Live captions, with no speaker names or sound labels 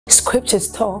Scriptures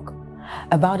talk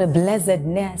about a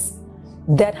blessedness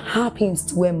that happens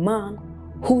to a man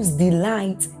whose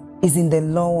delight is in the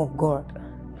law of God.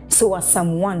 So as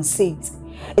Psalm 1 says,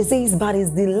 it says, but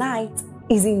his delight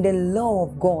is in the law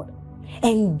of God,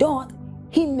 and doth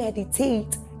he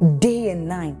meditate day and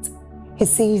night. He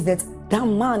says that that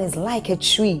man is like a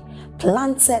tree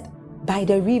planted by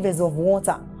the rivers of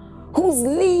water, whose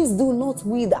leaves do not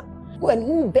wither, and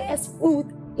who bears fruit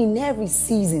in every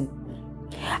season.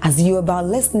 As you're about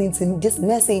listening to this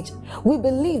message, we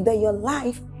believe that your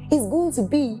life is going to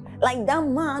be like that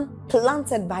man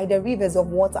planted by the rivers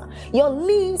of water. Your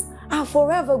leaves are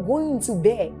forever going to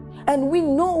bear. And we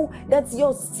know that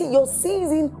your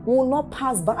season will not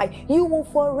pass by. You will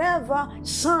forever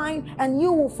shine and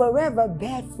you will forever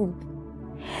bear fruit.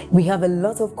 We have a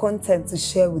lot of content to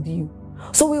share with you.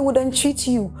 So we would entreat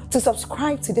you to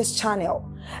subscribe to this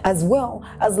channel, as well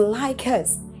as like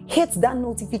us. Hit that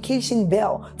notification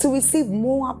bell to receive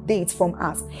more updates from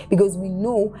us, because we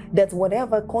know that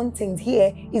whatever content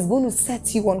here is going to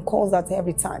set you on course at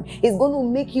every time. It's going to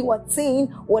make you attain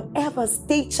whatever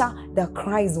stature that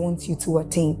Christ wants you to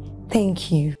attain. Thank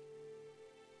you.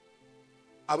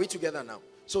 Are we together now?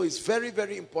 So it's very,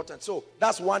 very important. So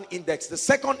that's one index. The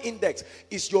second index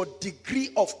is your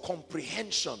degree of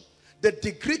comprehension. The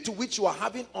degree to which you are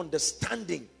having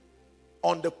understanding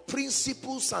on the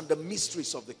principles and the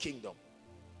mysteries of the kingdom.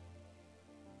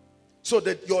 So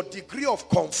that your degree of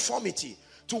conformity,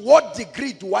 to what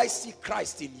degree do I see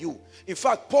Christ in you? In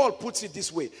fact, Paul puts it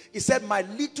this way. He said, my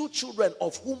little children,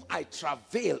 of whom I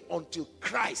travail until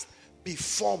Christ be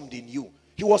formed in you.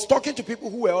 He was talking to people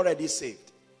who were already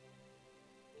saved.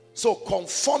 So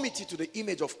conformity to the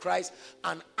image of Christ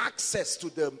and access to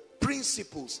the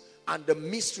principles and the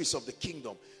mysteries of the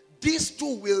kingdom. These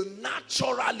two will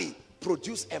naturally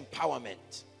produce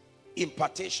empowerment,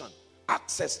 impartation,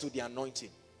 access to the anointing.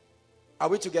 Are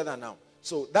we together now?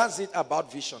 So that's it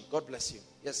about vision. God bless you.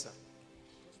 Yes, sir.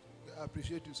 I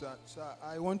appreciate you, sir. Sir,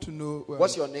 I want to know...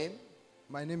 what's your name?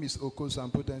 My name is Oko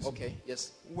Sampotensi. Okay,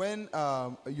 yes. When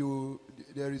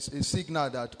there is a signal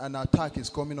that an attack is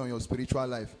coming on your spiritual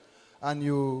life, and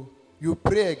you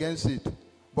pray against it,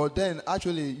 but then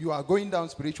actually you are going down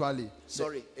spiritually.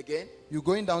 Sorry, again? You're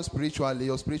going down spiritually,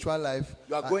 your spiritual life.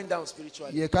 You are going down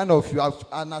spiritually. Yeah, kind of. You have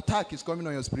an attack is coming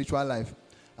on your spiritual life,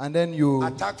 and then you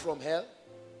attack from hell.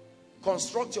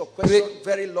 Construct your question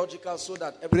very logical so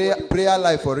that everybody prayer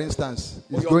life, for instance,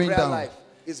 is going down. Life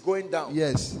is going down.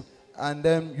 Yes, and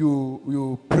then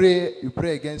you pray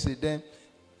against it. Then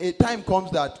a time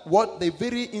comes that what the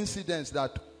very incidents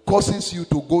that causes you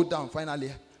to go down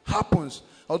finally happens.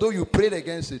 Although you prayed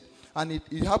against it, and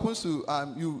it happens to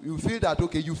you feel that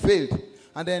okay, you failed,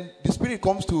 and then the Spirit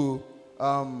comes to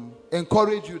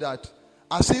encourage you that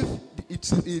as if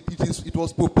it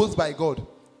was proposed by God.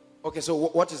 Okay, so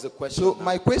what is the question? So now?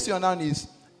 my question now is,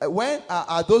 when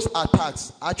are those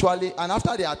attacks actually, and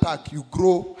after the attack you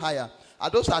grow higher, are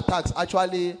those attacks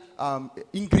actually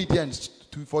ingredients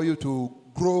for you to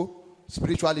grow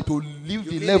spiritually, to live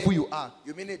the level you are?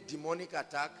 You mean a demonic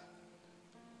attack?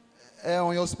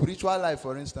 On your spiritual life,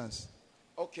 for instance.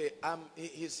 Okay,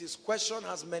 his question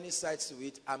has many sides to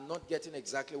it. I'm not getting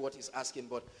exactly what he's asking,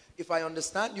 but if I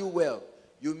understand you well,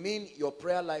 you mean your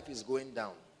prayer life is going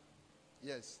down?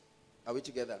 Yes. Are we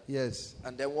together? Yes.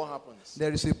 And then what happens?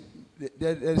 There is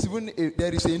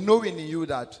a knowing in you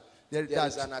that there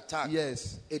is an attack.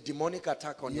 Yes. A demonic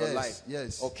attack on your life.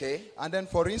 Yes. Okay. And then,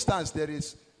 for instance, there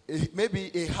is maybe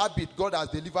a habit God has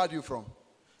delivered you from,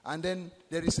 and then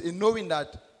there is a knowing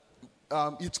that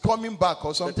it's coming back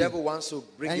or something. The devil wants to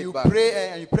bring it back.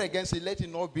 And you pray against it, let it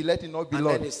not be, and Lord.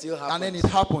 Then it still happens. And then it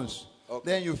happens.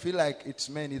 Okay. Then you feel like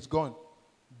it's gone.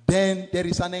 Then there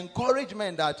is an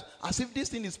encouragement that as if this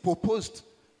thing is proposed.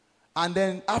 And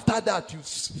then after that, you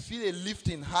feel a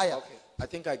lifting higher. Okay. I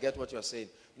think I get what you're saying.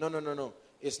 No.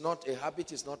 It's not, a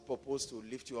habit is not proposed to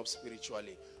lift you up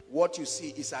spiritually. What you see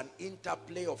is an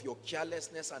interplay of your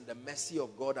carelessness and the mercy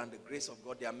of God and the grace of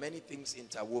God. There are many things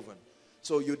interwoven.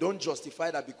 So you don't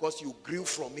justify that because you grew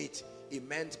from it, it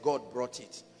meant God brought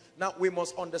it. Now we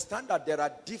must understand that there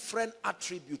are different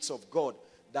attributes of God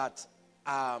that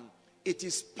it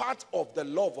is part of the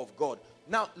love of God.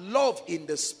 Now love in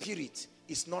the spirit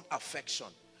is not affection.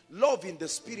 Love in the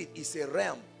spirit is a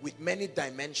realm with many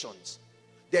dimensions.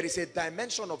 There is a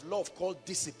dimension of love called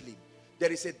discipline.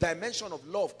 There is a dimension of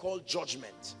love called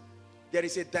judgment. There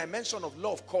is a dimension of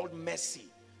love called mercy.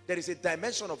 There is a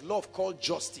dimension of love called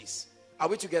justice. Are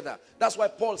we together? That's why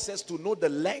Paul says to know the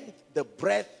length, the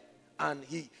breadth, and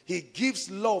he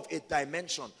gives love a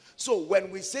dimension. So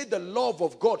when we say the love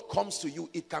of God comes to you,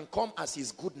 it can come as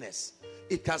his goodness.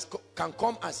 can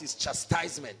come as his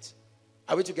chastisement.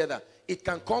 Are we together? It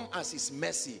can come as his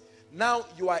mercy. Now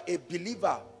you are a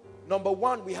believer. Number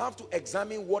one, we have to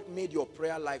examine what made your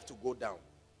prayer life to go down.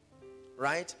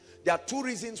 Right? There are two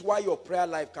reasons why your prayer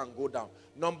life can go down.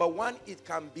 Number one, it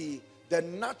can be the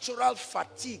natural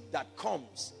fatigue that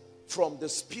comes from the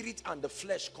spirit and the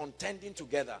flesh contending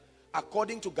together.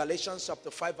 According to Galatians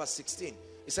chapter 5 verse 16,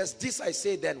 it says, "This I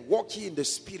say then, walk ye in the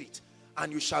spirit,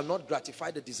 and you shall not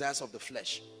gratify the desires of the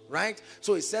flesh." Right?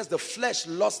 So it says the flesh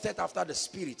lusteth after the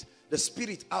spirit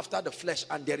after the flesh,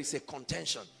 and there is a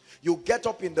contention. You get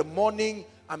up in the morning,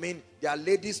 there are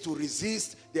ladies to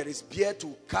resist, there is beer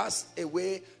to cast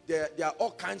away, there are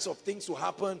all kinds of things to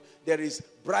happen, there is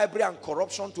bribery and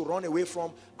corruption to run away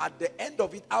from. At the end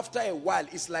of it, after a while,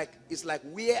 it's like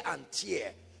wear and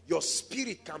tear. Your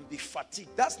spirit can be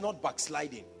fatigued. That's not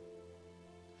backsliding.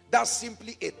 That's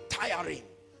simply a tiring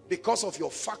because of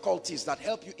your faculties that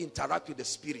help you interact with the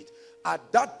spirit. At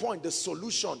that point, the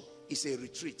solution is a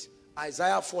retreat.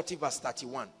 Isaiah 40 verse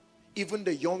 31. Even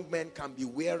the young men can be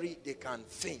weary, they can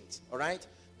faint. All right?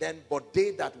 But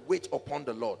they that wait upon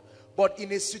the Lord. But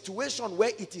in a situation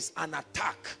where it is an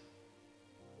attack,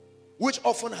 which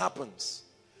often happens,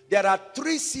 there are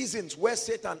 3 seasons where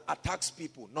Satan attacks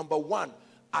people. Number one,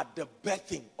 at the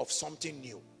birthing of something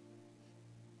new.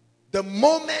 The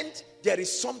moment there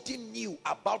is something new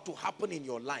about to happen in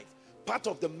your life, part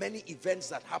of the many events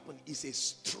that happen is a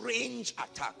strange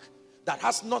attack that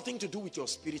has nothing to do with your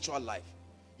spiritual life.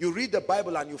 You read the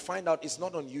Bible and you find out it's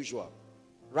not unusual.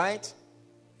 Right?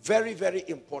 Very, very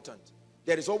important.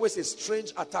 There is always a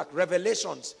strange attack.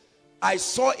 Revelations. I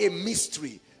saw a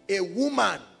mystery. A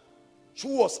woman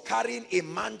who was carrying a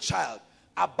man-child,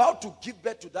 about to give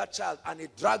birth to that child, and a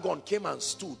dragon came and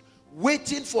stood,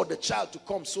 waiting for the child to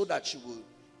come so that she will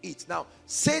eat. Now,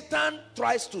 Satan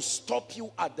tries to stop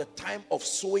you at the time of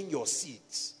sowing your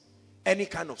seeds. Any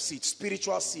kind of seed,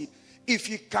 spiritual seed. If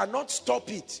he cannot stop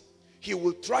it, he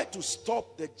will try to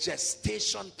stop the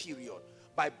gestation period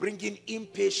by bringing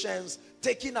impatience,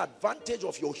 taking advantage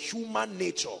of your human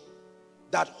nature.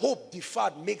 That hope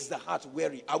deferred makes the heart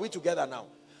weary. Are we together now?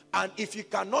 And if he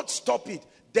cannot stop it,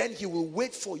 then he will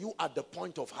wait for you at the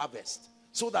point of harvest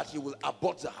so that he will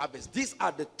abort the harvest. These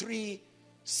are the 3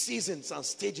 seasons and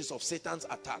stages of Satan's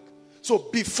attack. So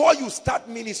before you start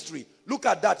ministry, look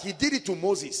at that. He did it to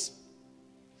Moses.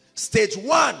 Stage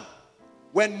 1,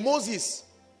 when Moses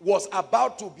was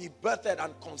about to be birthed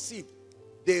and conceived,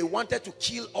 they wanted to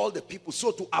kill all the people.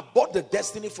 So to abort the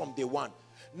destiny from day one.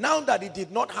 Now that it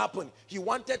did not happen, he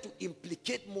wanted to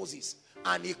implicate Moses,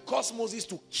 and he caused Moses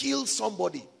to kill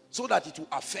somebody so that it will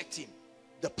affect him,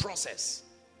 the process.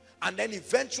 And then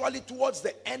eventually towards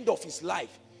the end of his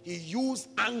life, he used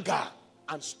anger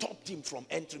and stopped him from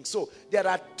entering. So there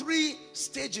are 3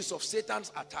 stages of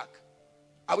Satan's attack.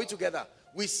 Are we together?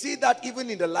 We see that even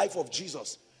in the life of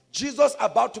Jesus. Jesus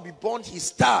about to be born, his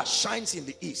star shines in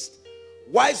the east.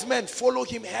 Wise men follow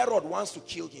him. Herod wants to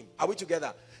kill him. Are we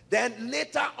together? Then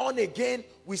later on again,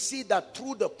 we see that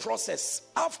through the process,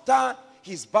 after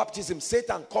his baptism,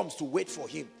 Satan comes to wait for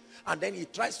him. And then he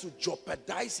tries to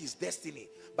jeopardize his destiny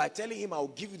by telling him, I'll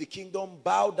give you the kingdom,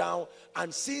 bow down.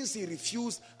 And since he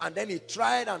refused, and then he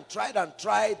tried and tried and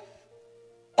tried,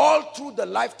 all through the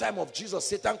lifetime of Jesus,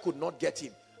 Satan could not get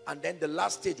him. And then the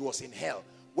last stage was in hell.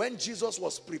 When Jesus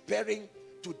was preparing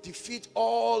to defeat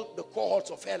all the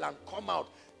cohorts of hell and come out,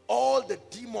 all the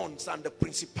demons and the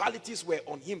principalities were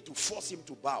on him to force him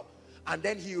to bow. And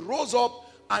then he rose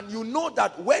up, and you know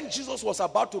that when Jesus was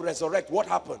about to resurrect, what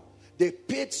happened? They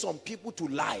paid some people to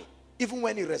lie. Even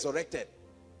when he resurrected,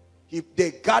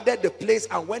 they guarded the place,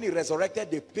 and when he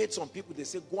resurrected, they paid some people. They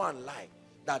said, go and lie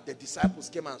that the disciples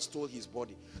came and stole his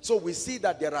body. So we see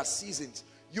that there are seasons.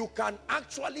 You can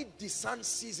actually discern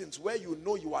seasons where you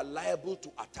know you are liable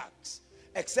to attacks,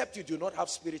 except you do not have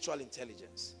spiritual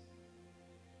intelligence.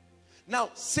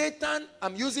 Now, Satan,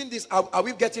 I'm using this, are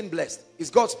we getting blessed? Is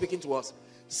God speaking to us?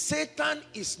 Satan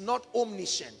is not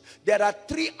omniscient. There are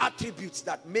 3 attributes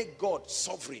that make God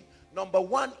sovereign. Number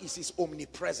 1 is his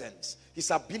omnipresence,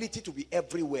 his ability to be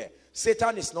everywhere.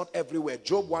 Satan is not everywhere.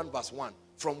 Job 1 verse 1.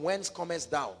 From whence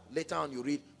comest thou? Later on you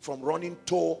read, from running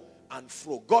to and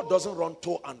fro. God doesn't run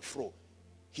to and fro.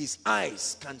 His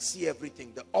eyes can see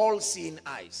everything. The all-seeing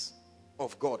eyes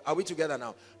of God. Are we together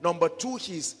now? Number 2,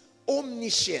 his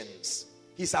omniscience.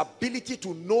 His ability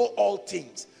to know all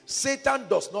things. Satan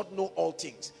does not know all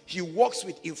things. He works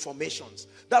with informations.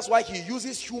 That's why he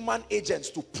uses human agents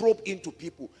to probe into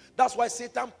people. That's why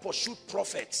Satan pursued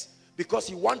prophets, because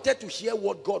he wanted to hear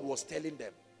what God was telling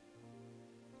them.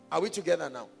 Are we together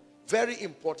now? Very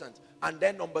important. And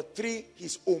then number 3,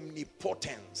 his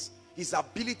omnipotence. his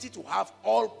ability to have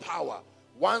all power.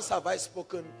 Once have I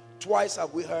spoken, twice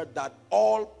have we heard that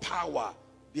all power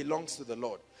belongs to the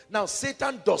Lord. Now,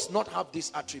 Satan does not have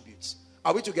these attributes.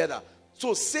 Are we together?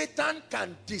 So Satan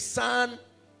can discern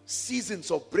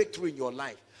seasons of breakthrough in your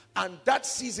life. And that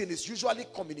season is usually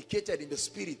communicated in the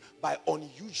spirit by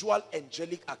unusual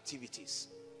angelic activities.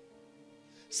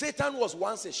 Satan was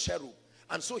once a cherub,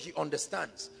 and so he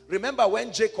understands. Remember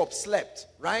when Jacob slept,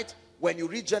 right? When you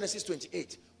read Genesis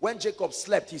 28, when Jacob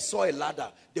slept, he saw a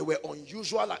ladder. There were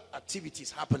unusual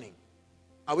activities happening.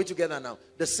 Are we together now?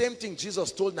 The same thing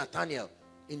Jesus told Nathanael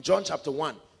in John chapter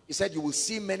 1. He said, you will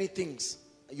see many things.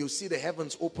 You'll see the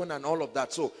heavens open and all of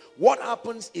that. So what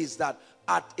happens is that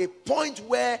at a point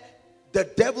where the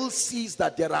devil sees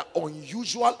that there are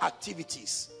unusual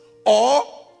activities, or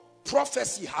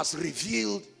prophecy has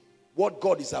revealed what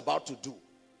God is about to do.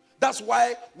 That's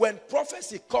why when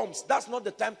prophecy comes, that's not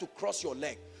the time to cross your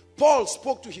leg. Paul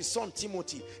spoke to his son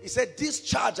Timothy. He said, this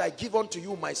charge I give unto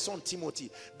you, my son Timothy,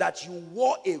 that you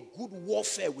war a good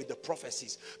warfare with the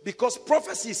prophecies. Because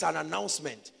prophecy is an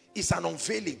announcement. It's an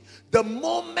unveiling. The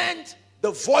moment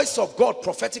the voice of God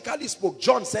prophetically spoke,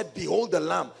 John said, behold the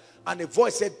Lamb. And a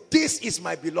voice said, this is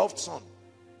my beloved son.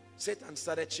 Satan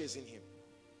started chasing him.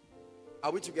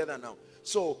 Are we together now?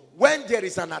 So when there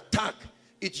is an attack,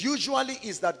 it usually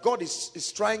is that God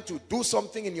is trying to do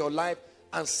something in your life,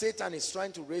 and Satan is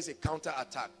trying to raise a counter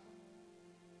attack.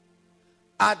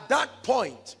 At that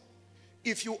point,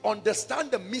 if you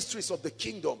understand the mysteries of the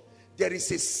kingdom, there is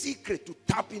a secret to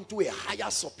tap into a higher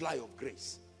supply of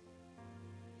grace.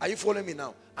 Are you following me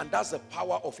now? And that's the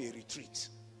power of a retreat.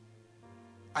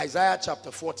 Isaiah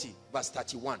chapter 40 verse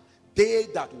 31. They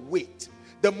that wait.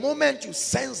 The moment you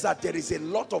sense that there is a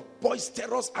lot of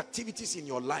boisterous activities in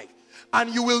your life,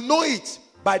 and you will know it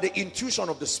by the intuition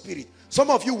of the spirit. Some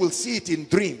of you will see it in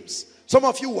dreams. Some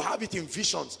of you will have it in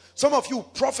visions. Some of you,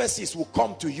 prophecies will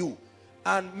come to you.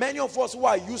 And many of us who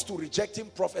are used to rejecting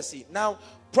prophecy, now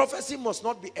prophecy must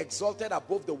not be exalted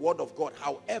above the word of God.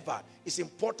 However, it's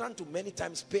important to many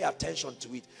times pay attention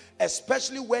to it,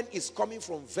 especially when it's coming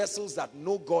from vessels that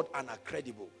know God and are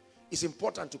credible. It's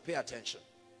important to pay attention.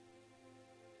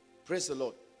 Praise the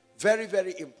Lord. Very,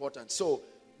 very important. So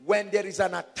when there is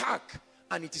an attack,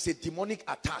 and it is a demonic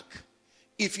attack,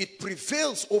 if it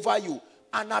prevails over you,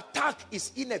 an attack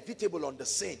is inevitable on the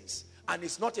saints, and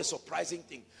it's not a surprising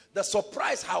thing. The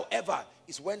surprise, however,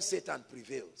 is when Satan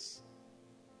prevails.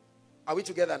 Are we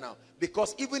together now?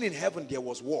 Because even in heaven there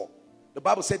was war. The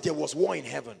Bible said there was war in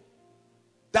heaven.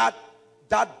 That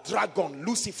dragon,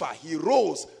 Lucifer, he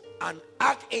rose, and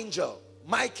Archangel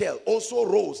Michael also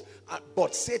rose,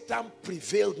 but Satan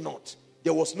prevailed not.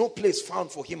 There was no place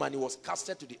found for him, and he was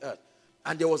casted to the earth.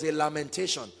 And there was a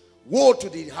lamentation. Woe to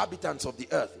the inhabitants of the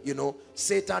earth. You know,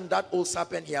 Satan, that old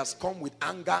serpent, he has come with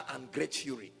anger and great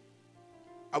fury.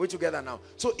 Are we together now?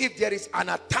 So if there is an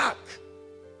attack,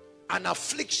 an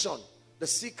affliction, the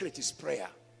secret is prayer.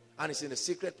 And it's in a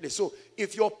secret place. So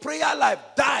if your prayer life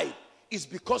died, it's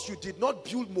because you did not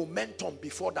build momentum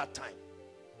before that time.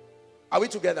 Are we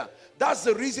together? That's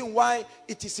the reason why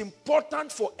it is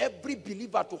important for every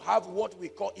believer to have what we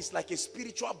call, it's like a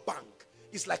spiritual bank.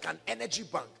 It's like an energy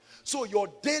bank. So your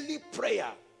daily prayer,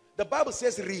 the Bible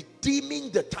says redeeming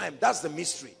the time. That's the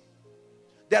mystery.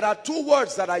 There are two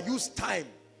words that are used time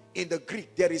in the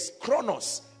Greek. There is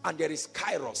chronos and there is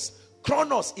kairos.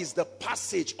 Chronos is the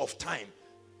passage of time.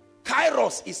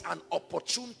 Kairos is an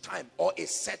opportune time or a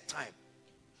set time.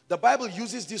 The Bible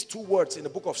uses these two words in the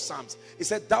book of Psalms. It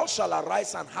said, thou shalt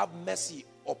arise and have mercy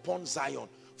upon Zion,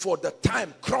 for the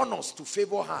time, chronos, to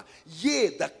favor her.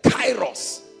 Yea, the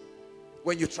kairos,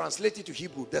 when you translate it to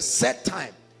Hebrew, the set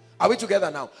time. Are we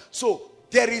together now? So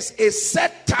there is a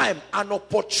set time, an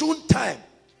opportune time,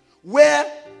 where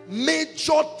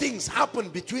major things happen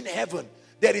between heaven.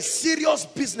 There is serious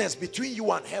business between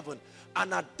you and heaven.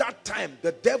 And at that time,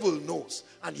 the devil knows,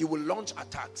 and he will launch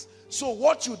attacks. So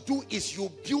what you do is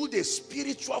you build a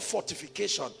spiritual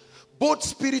fortification, both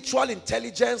spiritual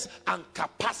intelligence and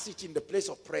capacity in the place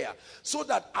of prayer, so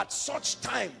that at such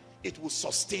time, it will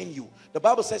sustain you. The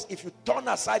Bible says if you turn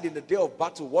aside in the day of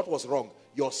battle, what was wrong?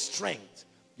 Your strength,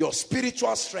 your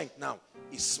spiritual strength now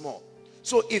is small.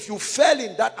 So if you fell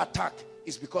in that attack,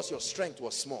 it's because your strength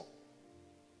was small.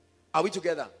 Are we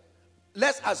together?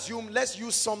 Let's assume, let's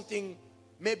use something,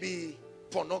 maybe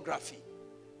pornography.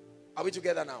 Are we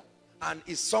together now? And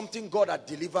it's something God had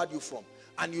delivered you from.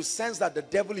 And you sense that the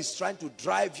devil is trying to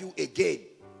drive you again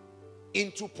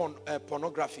into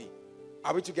pornography.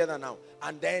 Are we together now?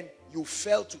 And then you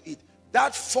fell to it.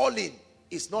 That falling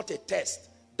is not a test.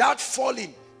 That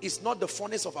falling is not the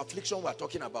furnace of affliction we are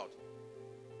talking about.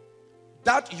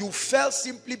 that you fell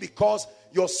simply because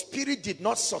your spirit did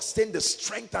not sustain the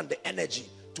strength and the energy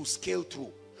to scale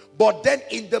through. But then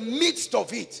in the midst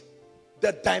of it,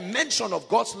 the dimension of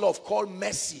God's love called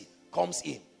mercy comes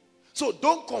in. So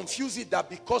don't confuse it that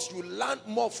because you learned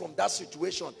more from that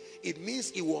situation, it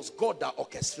means it was God that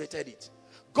orchestrated it.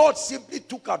 God simply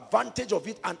took advantage of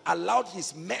it and allowed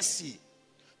his mercy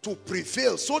to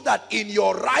prevail so that in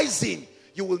your rising,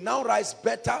 you will now rise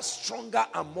better, stronger,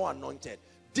 and more anointed.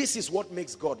 This is what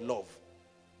makes God love.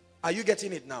 Are you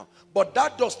getting it now? But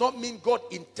that does not mean God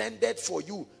intended for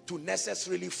you to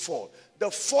necessarily fall. The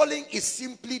falling is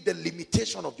simply the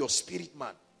limitation of your spirit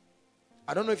man.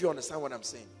 I don't know if you understand what I'm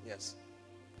saying. Yes.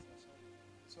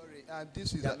 Sorry,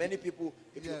 this is... There are many people,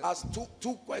 if you ask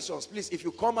two questions, please, if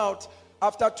you come out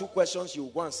after 2 questions,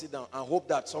 you go and sit down and hope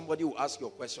that somebody will ask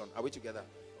your question. Are we together?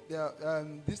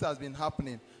 This has been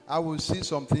happening. I will see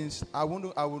some things. I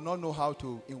will not know how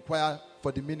to inquire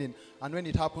for the meaning. And when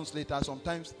it happens later,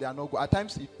 sometimes they are not good. At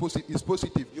times it's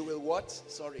positive. You will what?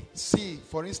 Sorry. See,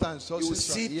 for instance. You will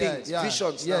see things,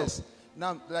 visions. Yes.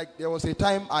 Now, like there was a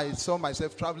time I saw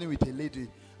myself traveling with a lady.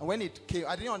 And when it came,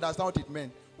 I didn't understand what it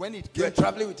meant. When it came... You were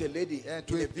traveling with a lady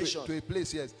to a vision. To a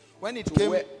place, yes. When it to came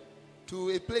where?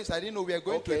 To a place, I didn't know we were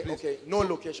going to a place. Okay, no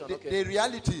location. The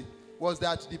reality was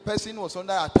that the person was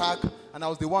under attack, and I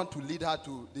was the one to lead her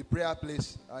to the prayer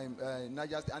place. And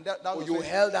that was you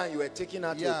held her and you were taking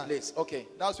her to a place. Okay.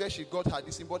 That's where she got her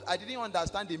this thing. But I didn't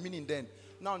understand the meaning then.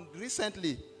 Now,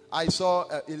 recently, I saw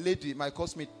a lady, my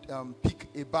classmate, pick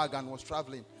a bag and was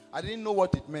traveling. I didn't know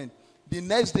what it meant. The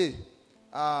next day,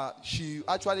 she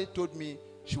actually told me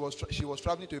she was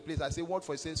traveling to a place. I said, what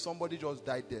for? She said, somebody just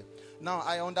died there. Now,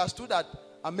 I understood that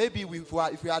maybe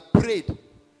if we had prayed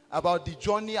about the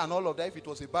journey and all of that, if it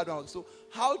was a bad one. So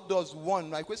how does one,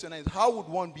 my question is, how would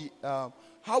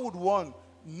one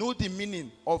know the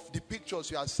meaning of the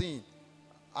pictures you are seeing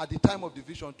at the time of the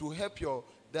vision to help your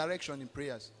direction in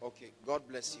prayers? Okay, God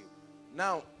bless you.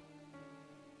 Now,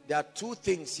 there are 2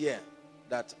 things here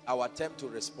that I'll attempt to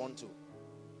respond to.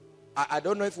 I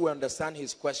don't know if we understand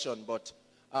his question, but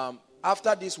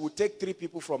after this, we'll take 3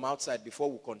 people from outside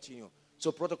before we continue.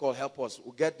 So protocol, help us.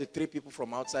 We'll get the 3 people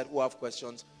from outside who have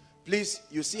questions. Please,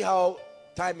 you see how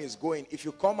time is going. If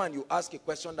you come and you ask a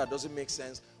question that doesn't make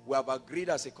sense, we have agreed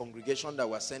as a congregation that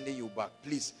we're sending you back.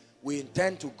 Please, we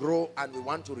intend to grow and we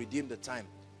want to redeem the time.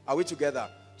 Are we together?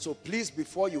 So please,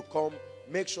 before you come,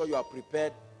 make sure you are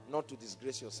prepared not to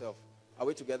disgrace yourself. Are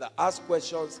we together? Ask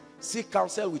questions. Seek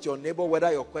counsel with your neighbor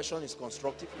whether your question is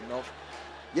constructive enough.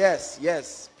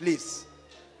 Yes, please.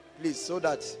 Please, so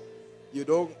that you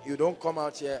don't come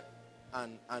out here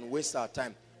and waste our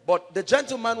time. But the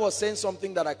gentleman was saying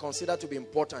something that I consider to be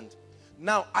important.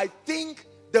 Now, I think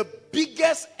the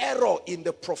biggest error in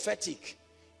the prophetic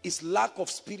is lack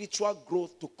of spiritual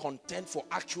growth to contend for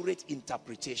accurate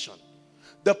interpretation.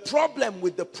 The problem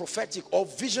with the prophetic or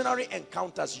visionary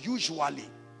encounters, usually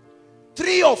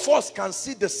 3 of us can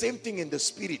see the same thing in the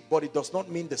spirit, but it does not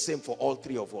mean the same for all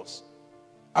 3 of us.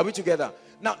 Are we together?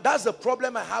 Now, that's the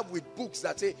problem I have with books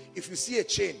that say, if you see a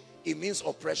chain, it means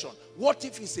oppression. What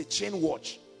if it's a chain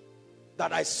watch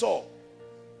that I saw?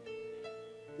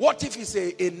 What if it's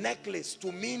a necklace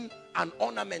to mean an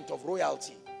ornament of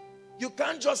royalty? You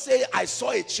can't just say, I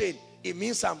saw a chain, it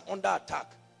means I'm under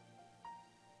attack.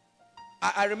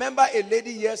 I remember a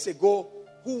lady years ago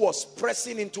who was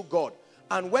pressing into God.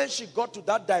 And when she got to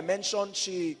that dimension,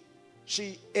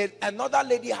 another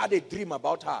lady had a dream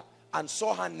about her and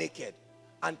saw her naked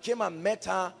and came and met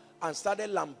her and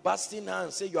started lambasting her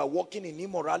and said, you are walking in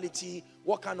immorality.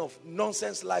 What kind of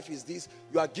nonsense life is this?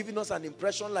 You are giving us an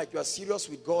impression like you are serious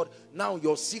with God. Now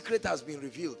your secret has been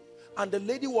revealed. And the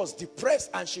lady was depressed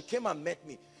and she came and met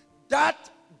me. That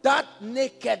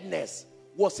nakedness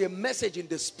was a message in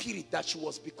the spirit that she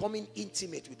was becoming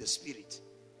intimate with the spirit.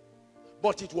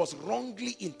 But it was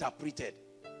wrongly interpreted.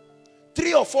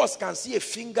 3 of us can see a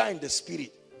finger in the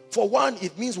spirit. For one,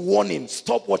 it means warning,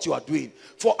 stop what you are doing.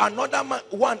 For another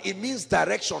one, it means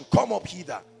direction, come up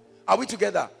hither. Are we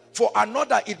together? For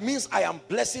another, it means I am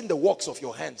blessing the works of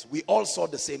your hands. We all saw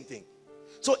the same thing.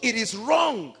 So it is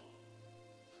wrong.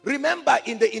 Remember,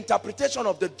 in the interpretation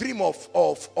of the dream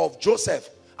of Joseph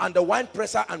and the wine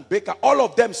presser and baker, all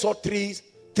of them saw three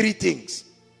things.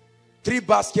 3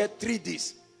 baskets, 3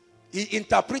 this. He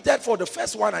interpreted for the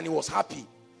first one and he was happy.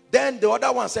 Then the other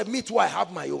one said, me too, I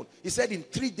have my own. He said, in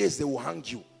 3 days they will hang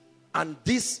you. And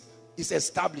this is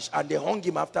established. And they hung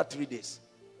him after 3 days.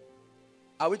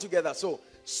 Are we together? So,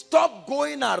 stop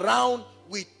going around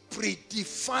with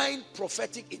predefined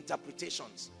prophetic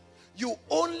interpretations. You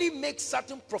only make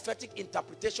certain prophetic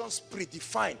interpretations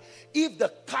predefined if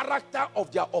the character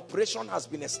of their operation has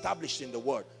been established in the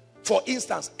word. For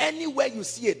instance, anywhere you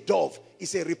see a dove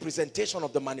is a representation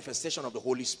of the manifestation of the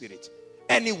Holy Spirit.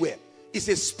 Anywhere. It's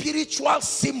a spiritual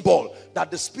symbol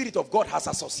that the Spirit of God has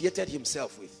associated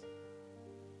himself with.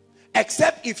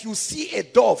 Except if you see a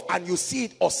dove and you see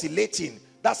it oscillating,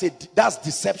 that's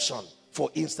deception, for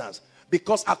instance.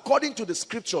 Because according to the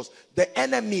scriptures, the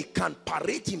enemy can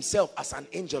parade himself as an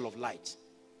angel of light.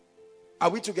 Are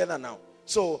we together now?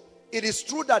 So it is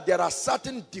true that there are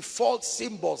certain default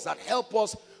symbols that help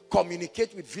us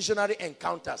communicate with visionary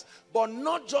encounters. But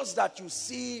not just that you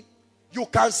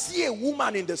can see a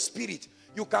woman in the spirit.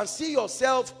 You can see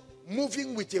yourself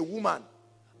moving with a woman.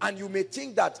 And you may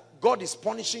think that God is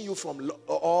punishing you from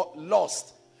or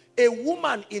lost. A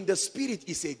woman in the spirit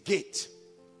is a gate.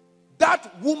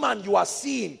 That woman you are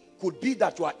seeing could be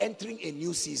that you are entering a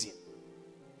new season.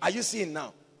 Are you seeing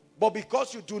now? But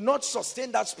because you do not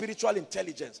sustain that spiritual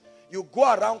intelligence, you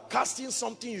go around casting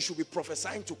something you should be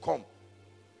prophesying to come.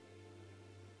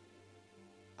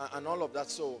 And all of that.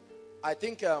 So I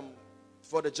think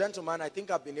for the gentleman, I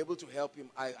think I've been able to help him.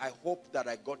 I hope that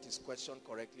I got his question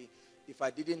correctly. If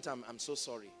I didn't, I'm so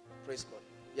sorry. Praise God.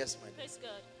 Yes, my dear. Praise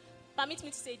God. Permit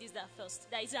me to say this first.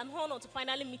 That is an honor to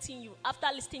finally meeting you after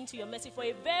listening to your message for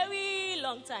a very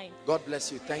long time. God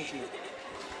bless you. Thank you.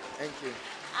 Thank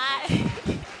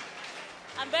you.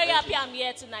 I'm very happy I'm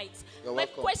here tonight. You're My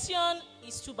welcome. question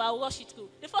is to rush it through.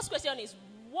 The first question is,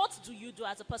 what do you do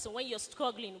as a person when you're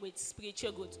struggling with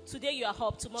spiritual growth? Today you are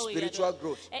up, tomorrow spiritual you are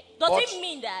growth. Does it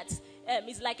mean that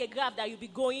it's like a graph that you'll be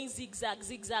going zigzag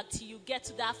till you get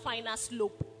to that final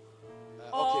slope?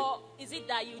 Or is it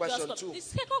that you Question just... two. The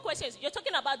second question is, you're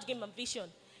talking about dream and vision.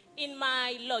 In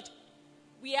my lodge,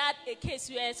 we had a case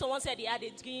where someone said he had a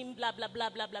dream, blah, blah, blah,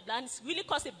 blah, blah, blah. And it's really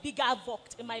caused a big havoc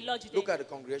in my lodge. Look at the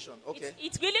congregation. Okay.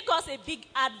 It really caused a big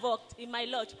havoc in my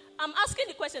lodge. I'm asking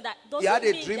the question that... He had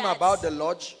a dream about the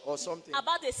lodge or something?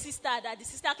 About the sister, that the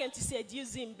sister came to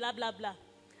seduce him, blah, blah, blah.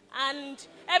 And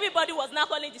everybody was now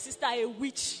calling the sister a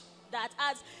witch.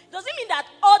 Does it mean that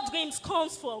all dreams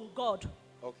comes from God?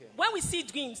 Okay. When we see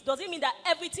dreams, does it mean that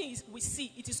everything we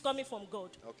see, it is coming from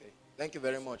God? Okay. Thank you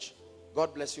very much.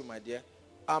 God bless you, my dear.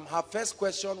 Her first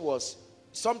question was,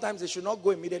 sometimes they should not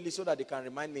go immediately so that they can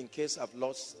remind me in case I've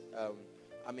lost.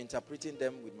 I'm interpreting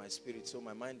them with my spirit, so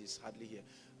my mind is hardly here.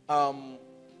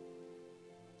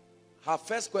 Her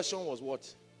first question was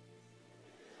what?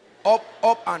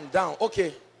 Up and down.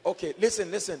 Okay.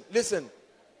 Listen,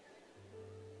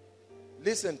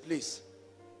 please.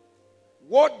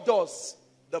 What does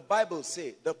the Bible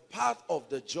say? The path of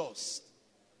the just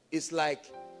is like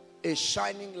a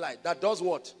shining light. That does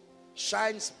what?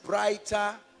 Shines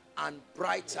brighter and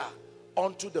brighter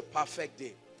unto the perfect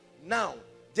day. Now,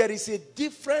 there is a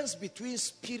difference between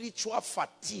spiritual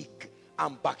fatigue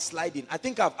and backsliding. I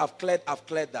think I've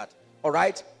cleared that. All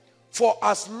right? For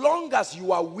as long as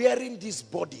you are wearing this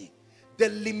body, the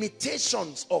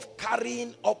limitations of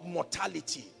carrying up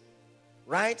mortality,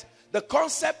 right? The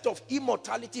concept of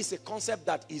immortality is a concept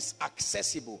that is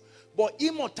accessible. But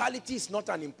immortality is not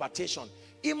an impartation.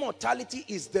 Immortality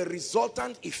is the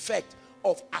resultant effect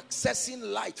of accessing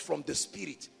light from the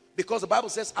spirit. Because the Bible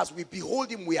says, as we behold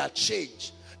him, we are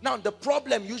changed. Now, the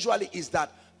problem usually is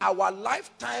that our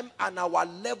lifetime and our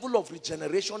level of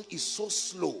regeneration is so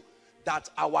slow that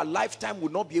our lifetime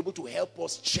will not be able to help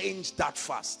us change that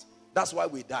fast. That's why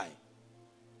we die.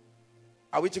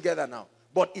 Are we together now?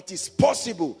 But it is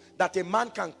possible that a man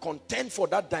can contend for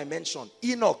that dimension.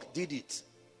 Enoch did it.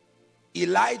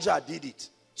 Elijah did it.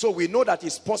 So we know that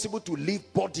it's possible to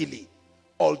live bodily,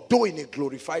 although in a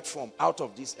glorified form, out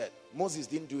of this earth. Moses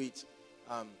didn't do it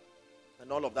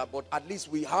and all of that. But at least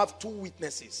we have two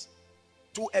witnesses,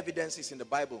 two evidences in the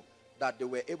Bible that they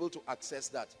were able to access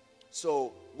that.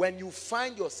 So when you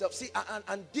find yourself, see,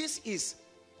 and this is,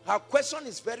 her question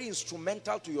is very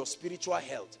instrumental to your spiritual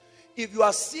health. If you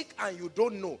are sick and you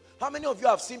don't know, how many of you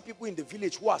have seen people in the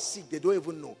village who are sick, they don't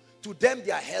even know? To them,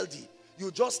 they are healthy.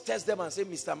 You just test them and say,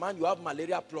 Mr. Man, you have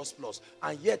malaria plus,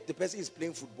 and yet the person is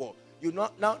playing football. You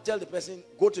now tell the person,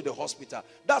 go to the hospital.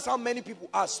 That's how many people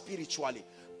are spiritually.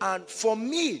 And for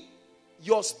me,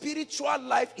 your spiritual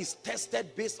life is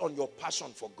tested based on your passion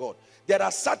for God. There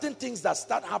are certain things that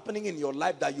start happening in your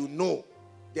life that you know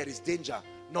there is danger.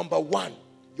 Number one,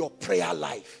 your prayer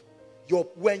life.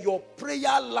 When your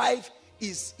prayer life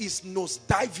is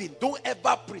nosediving, don't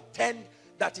ever pretend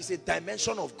that is a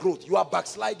dimension of growth. You are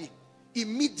backsliding.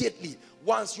 Immediately,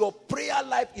 once your prayer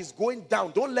life is going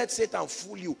down, don't let Satan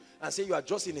fool you and say you are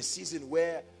just in a season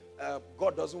where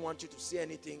God doesn't want you to say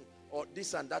anything or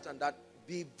this and that and that.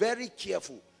 Be very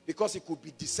careful, because it could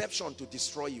be deception to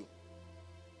destroy you.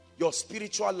 Your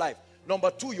spiritual life.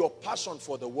 Number 2, your passion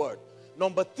for the word.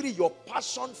 Number 3, your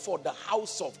passion for the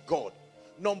house of God.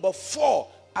 Number 4,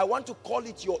 I want to call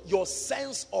it your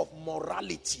sense of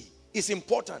morality. It's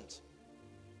important.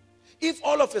 If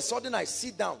all of a sudden I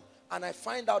sit down and I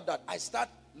find out that I start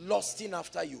lusting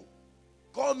after you,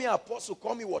 call me apostle,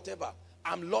 call me whatever,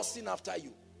 I'm lusting after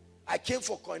you. I came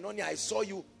for koinonia, I saw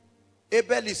you,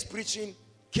 Abel is preaching,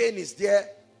 Cain is there,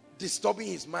 disturbing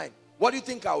his mind. What do you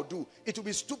think I'll do? It will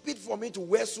be stupid for me to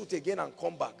wear suit again and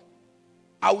come back.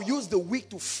 I will use the week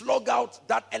to flog out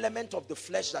that element of the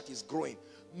flesh that is growing.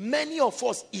 Many of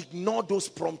us ignore those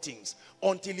promptings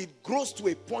until it grows to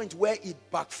a point where it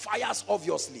backfires,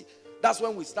 obviously. That's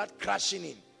when we start crashing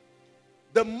in.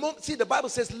 See, the Bible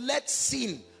says, let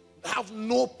sin have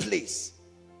no place.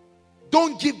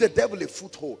 Don't give the devil a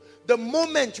foothold. The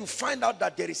moment you find out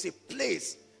that there is a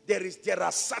place, there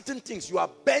are certain things, you are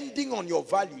bending on your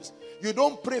values. You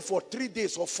don't pray for 3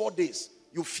 days or 4 days.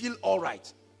 You feel all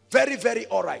right. Very, very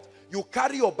all right. You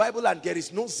carry your Bible and there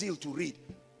is no zeal to read.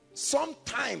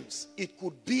 Sometimes it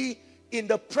could be in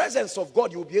the presence of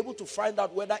God, you'll be able to find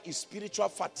out whether it's spiritual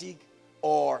fatigue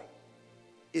or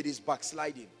it is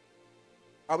backsliding.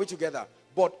 Are we together?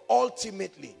 But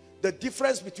ultimately, the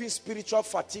difference between spiritual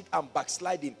fatigue and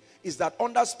backsliding is that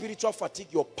under spiritual fatigue,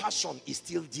 your passion is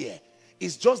still there.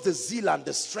 It's just the zeal and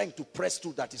the strength to press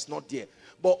through that is not there.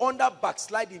 But under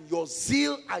backsliding, your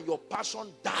zeal and your passion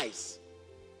dies.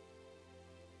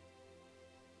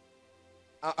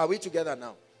 Are we together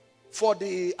now? For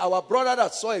our brother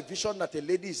that saw a vision that a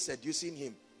lady is seducing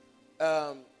him,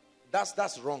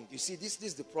 that's wrong. You see, this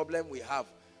is the problem we have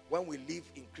when we live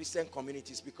in Christian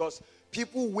communities, because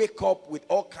people wake up with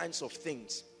all kinds of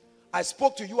things. I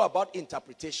spoke to you about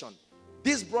interpretation.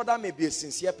 This brother may be a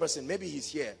sincere person. Maybe he's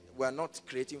here. We are not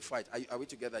creating fight. Are we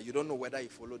together? You don't know whether he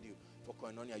followed you for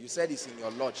koinonia. You said he's in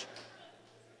your lodge.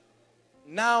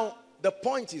 Now, the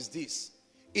point is this.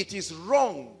 It is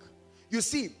wrong. You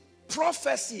see,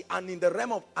 prophecy and in the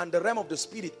realm of the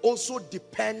spirit also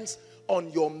depends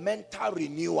on your mental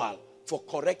renewal for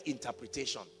correct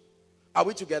interpretation. Are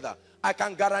we together? I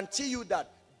can guarantee you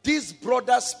that this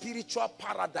brother's spiritual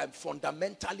paradigm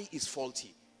fundamentally is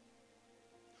faulty.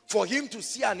 For him to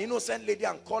see an innocent lady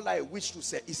and call her a witch to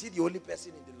say, is he the only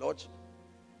person in the lodge?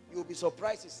 You'll be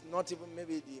surprised it's not even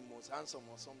maybe the most handsome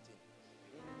or something.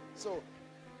 So,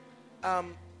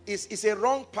 it's a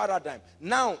wrong paradigm.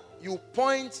 Now, you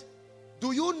point,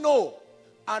 do you know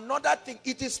another thing?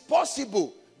 It is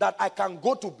possible that I can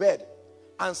go to bed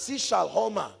and see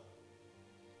Shalhomer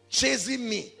chasing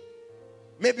me,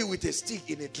 maybe with a stick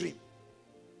in a dream.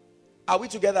 Are we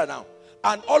together now?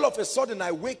 And all of a sudden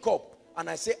I wake up and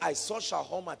I say, I saw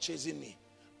Shalhomer chasing me,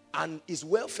 and it's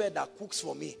welfare that cooks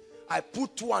for me. I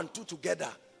put 2 and 2 together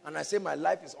and I say my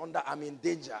life is I'm in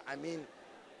danger.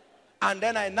 And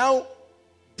then I now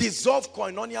dissolve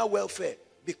koinonia welfare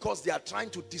because they are trying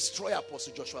to destroy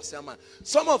Apostle Joshua Selman.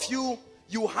 Some of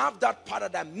you have that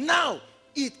paradigm. Now,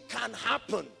 it can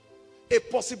happen. A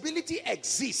possibility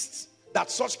exists that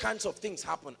such kinds of things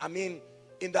happen.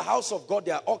 In the house of God,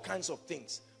 there are all kinds of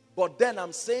things. But then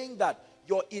I'm saying that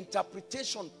your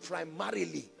interpretation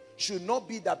primarily should not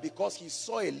be that because he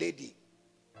saw a lady.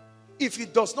 If he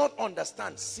does not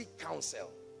understand, seek counsel.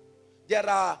 There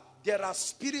are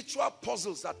spiritual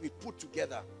puzzles that we put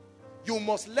together. You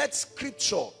must let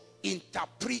scripture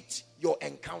interpret your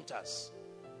encounters.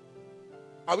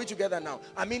 Are we together now?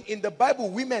 In the Bible,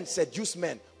 women seduce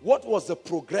men. What was the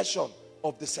progression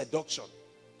of the seduction?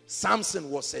 Samson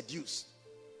was seduced.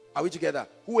 Are we together?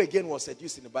 Who again was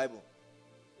seduced in the Bible?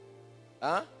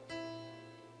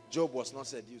 Job was not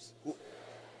seduced.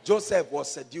 Joseph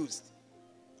was seduced.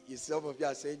 Some of you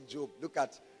are saying Job. Look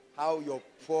at how your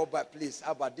poor, please,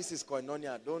 how about this is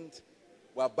koinonia.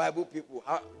 We're Bible people.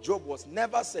 Job was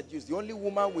never seduced. The only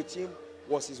woman with him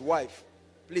was his wife.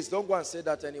 Please don't go and say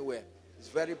that anywhere. It's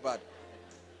very bad.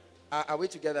 Are we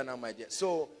together now, my dear?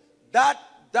 So that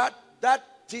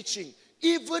teaching,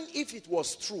 even if it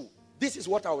was true, this is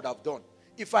what I would have done.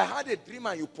 If I had a dream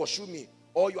and you pursue me,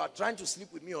 or you are trying to sleep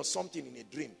with me or something in a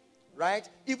dream, right?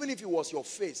 Even if it was your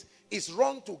face, it's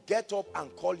wrong to get up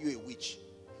and call you a witch.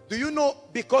 Do you know?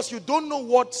 Because you don't know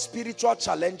what spiritual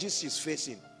challenges she's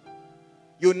facing.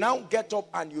 You now get up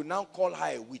and you now call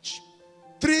her a witch.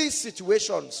 3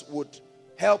 situations would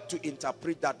help to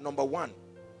interpret that. Number 1,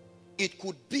 it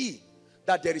could be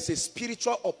that there is a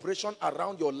spiritual operation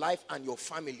around your life and your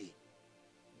family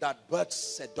that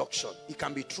births seduction. It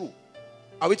can be true.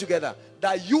 Are we together?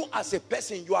 That you as a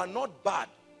person, you are not bad,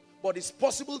 but it's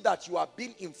possible that you are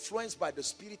being influenced by the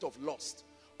spirit of lust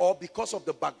or because of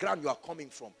the background you are coming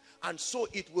from. And so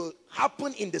it will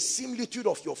happen in the similitude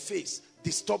of your face,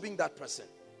 disturbing that person.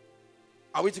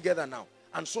 Are we together now?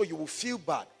 And so you will feel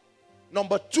bad.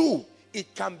 Number two,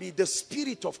 it can be the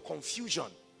spirit of confusion.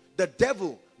 The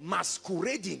devil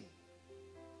masquerading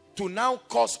to now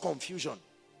cause confusion.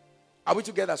 Are we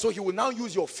together? So he will now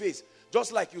use your face.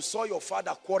 Just like you saw your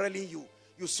father quarreling you.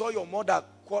 You saw your mother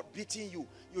beating you.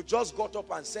 You just got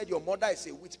up and said your mother is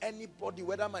a witch. Anybody,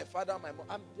 whether my father or my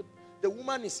mom. The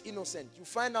woman is innocent. You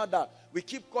find out that we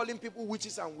keep calling people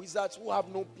witches and wizards who have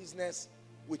no business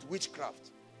with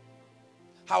witchcraft.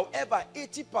 However,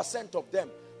 80% of them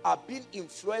are being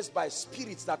influenced by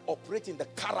spirits that operate in the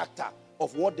character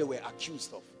of what they were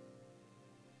accused of.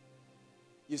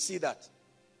 You see that?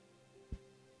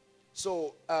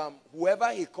 So,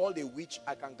 whoever he called a witch,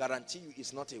 I can guarantee you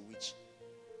is not a witch.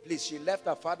 Please, she left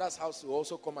her father's house to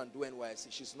also come and do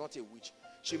NYSC. She's not a witch.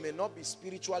 She may not be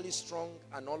spiritually strong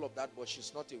and all of that, but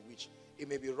she's not a witch. It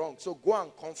may be wrong. So go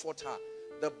and comfort her.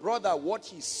 The brother, what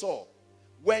he saw,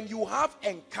 when you have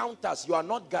encounters, you are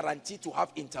not guaranteed to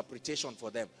have interpretation for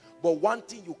them. But one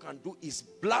thing you can do is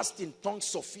blast in tongues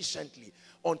sufficiently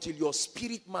until your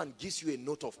spirit man gives you a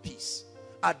note of peace.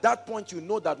 At that point, you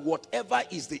know that whatever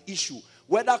is the issue,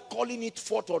 whether calling it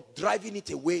forth or driving it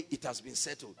away, it has been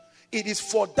settled. It is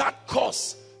for that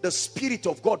cause the Spirit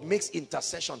of God makes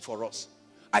intercession for us.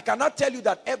 I cannot tell you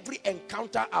that every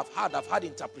encounter I've had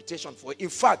interpretation for. In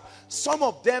fact, some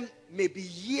of them may be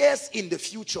years in the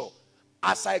future.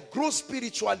 As I grow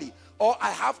spiritually, or I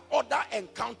have other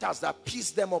encounters that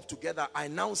piece them up together, I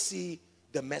now see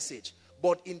the message.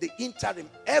 But in the interim,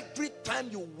 every time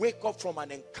you wake up from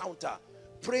an encounter,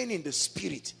 praying in the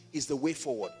Spirit is the way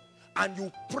forward. And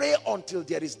you pray until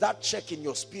there is that check in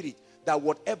your spirit that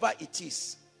whatever it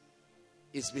is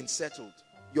been settled.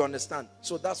 You understand?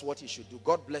 So that's what he should do.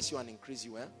 God bless you and increase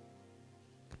you.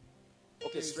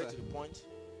 Okay, straight to the point.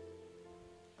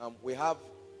 We have,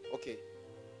 okay,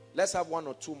 let's have one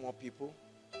or two more people.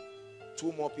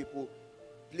 Two more people.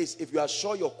 Please, if you are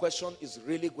sure your question is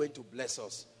really going to bless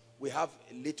us, we have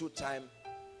a little time,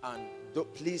 and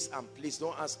please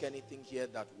don't ask anything here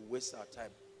that will waste our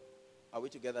time. Are we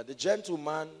together? The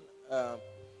gentleman,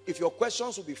 if your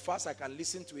questions will be fast, I can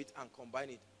listen to it and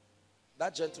combine it.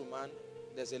 That gentleman,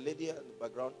 there's a lady in the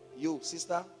background. You,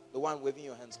 sister, the one waving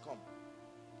your hands,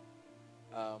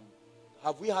 come.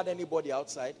 Have we had anybody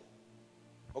outside?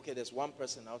 Okay, there's one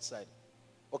person outside.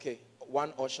 Okay,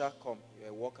 one usher, come. You're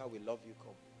a worker, we love you,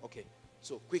 come. Okay,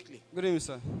 so quickly. Good evening,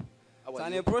 sir. How So are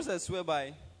in you? a process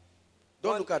whereby...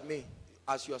 Don't look at me.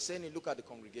 As you're saying it, look at the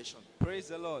congregation. Praise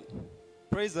the Lord.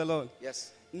 Praise the Lord.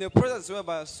 Yes. In a process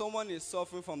whereby someone is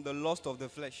suffering from the lust of the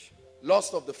flesh.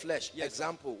 Lust of the flesh. Yes.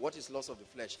 Example, what is lust of the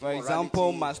flesh? For Immorality.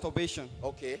 example, masturbation.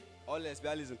 Okay. Or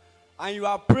lesbianism. And you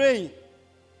are praying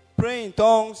in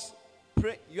tongues.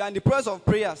 You are in the process of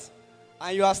prayers.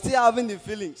 And you are still having the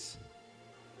feelings.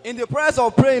 In the process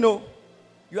of praying,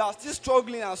 you are still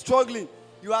struggling and struggling.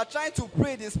 You are trying to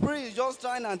pray. The spirit is just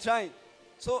trying and trying.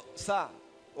 So, sir,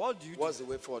 what do you do? What's the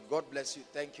way forward? God bless you.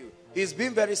 Thank you. He's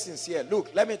been very sincere. Look,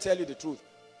 let me tell you the truth.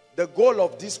 The goal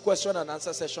of this question and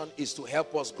answer session is to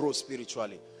help us grow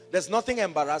spiritually. There's nothing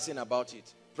embarrassing about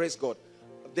it. Praise God.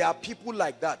 There are people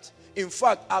like that. In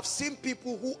fact, I've seen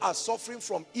people who are suffering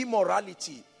from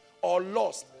immorality or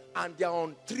lust, and they are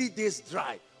on 3 days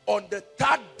dry. On the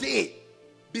 3rd day,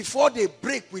 before they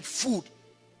break with food,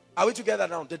 are we together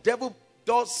now? The devil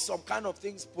does some kind of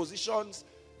things, positions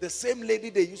the same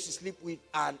lady they used to sleep with,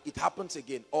 and it happens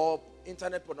again, or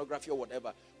internet pornography or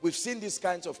whatever. We've seen these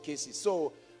kinds of cases.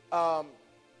 So,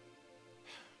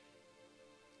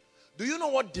 do you know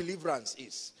what deliverance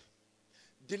is?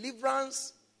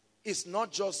 Deliverance is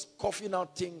not just coughing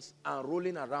out things and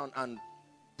rolling around and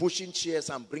pushing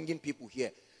chairs and bringing people here.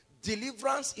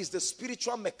 Deliverance is the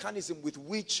spiritual mechanism with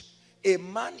which a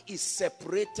man is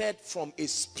separated from a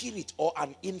spirit or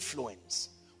an influence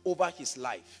over his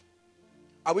life.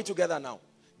 Are we together now?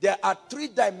 There are 3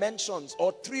 dimensions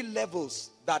or 3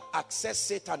 levels that access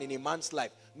Satan in a man's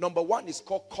life. Number 1 is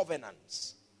called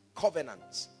covenants.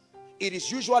 Covenants. It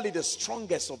is usually the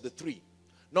strongest of the 3.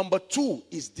 Number 2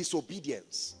 is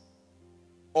disobedience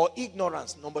or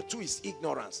ignorance. Number 2 is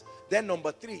ignorance. Then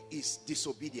number 3 is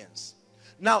disobedience.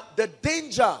 Now, the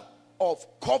danger of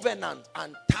covenant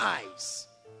and ties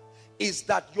is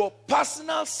that your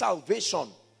personal salvation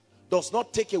does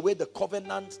not take away the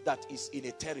covenant that is in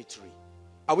a territory.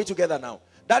 Are we together now?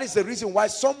 That is the reason why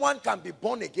someone can be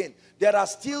born again. There are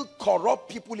still corrupt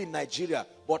people in Nigeria,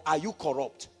 but are you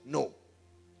corrupt? No.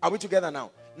 Are we together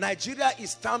now? Nigeria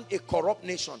is termed a corrupt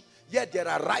nation, yet there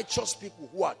are righteous people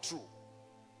who are true.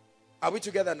 Are we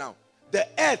together now? The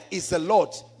earth is the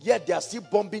Lord's, yet they are still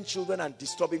bombing children and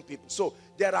disturbing people. So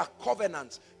there are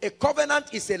covenants. A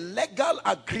covenant is a legal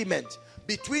agreement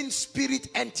between spirit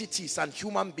entities and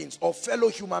human beings or fellow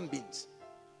human beings,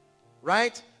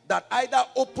 right? That either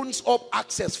opens up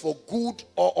access for good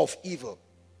or of evil.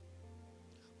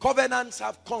 Covenants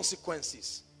have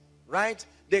consequences, right?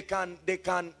 They can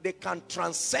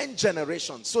transcend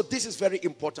generations. So this is very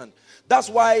important. That's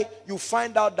why you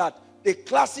find out that the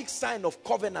classic sign of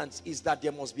covenants is that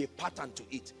there must be a pattern to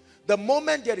it. The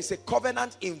moment there is a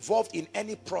covenant involved in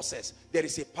any process, there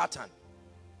is a pattern.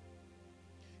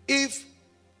 If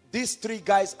these three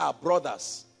guys are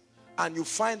brothers, and you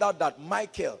find out that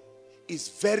Michael is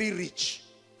very rich,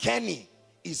 Kenny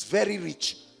is very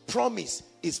rich, Promise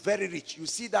is very rich, you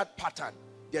see that pattern.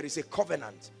 There is a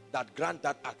covenant that grants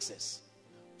that access.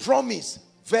 Promise,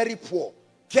 very poor.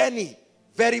 Kenny,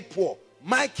 very poor.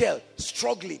 Michael,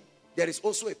 struggling. There is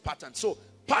also a pattern. So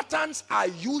patterns are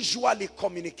usually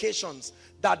communications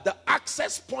that the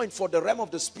access point for the realm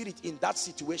of the spirit in that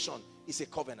situation is a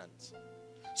covenant.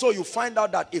 So you find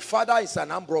out that a father is an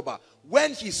armed robber.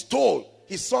 When he stole,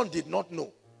 his son did not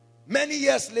know. Many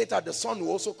years later, the son will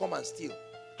also come and steal.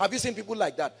 Have you seen people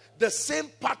like that? The same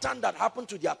pattern that happened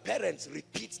to their parents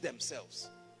repeats themselves.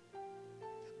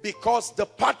 Because the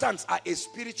patterns are a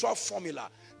spiritual formula.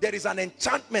 There is an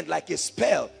enchantment like a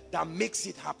spell that makes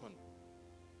it happen.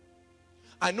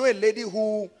 I know a lady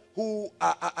who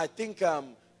I think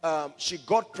she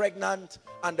got pregnant,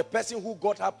 and the person who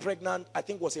got her pregnant, I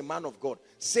think, was a man of God.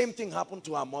 Same thing happened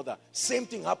to her mother. Same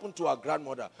thing happened to her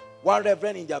grandmother. One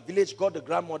reverend in their village got the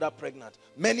grandmother pregnant.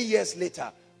 Many years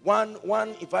later, one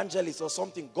evangelist or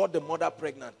something got the mother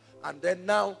pregnant. And then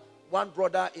now, one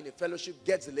brother in a fellowship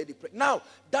gets the lady pregnant. Now,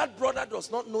 that brother does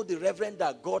not know the reverend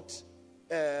that got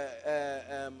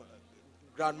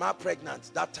grandma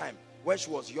pregnant that time when she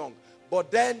was young. But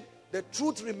then the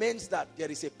truth remains that there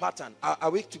is a pattern.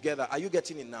 Are we together? Are you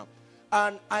getting it now?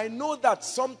 And I know that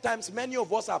sometimes many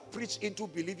of us are preached into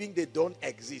believing they don't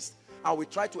exist. And we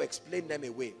try to explain them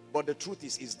away. But the truth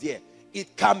is, it's there.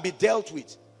 It can be dealt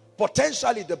with.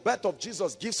 Potentially, the birth of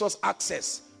Jesus gives us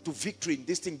access to victory in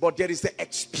this thing. But there is the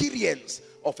experience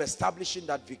of establishing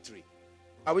that victory.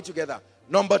 Are we together?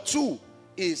 Number 2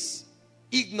 is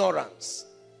ignorance.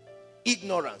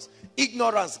 Ignorance.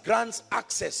 Ignorance grants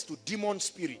access to demon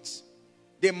spirits.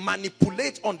 They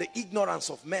manipulate on the ignorance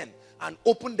of men and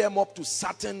open them up to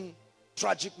certain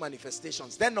tragic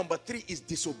manifestations. Then number 3 is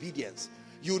disobedience.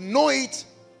 You know it,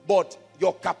 but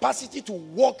your capacity to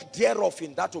walk thereof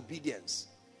in that obedience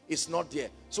is not there.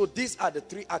 So these are the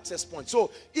 3 access points.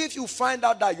 So if you find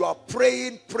out that you are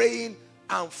praying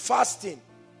and fasting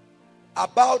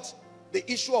about the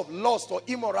issue of lust or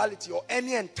immorality or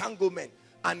any entanglement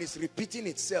and it's repeating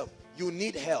itself, you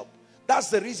need help. That's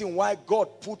the reason why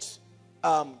God puts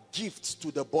gifts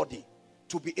to the body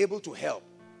to be able to help,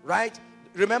 right?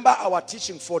 Remember our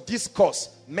teaching for this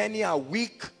course. Many are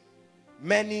weak,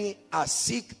 many are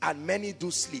sick, and many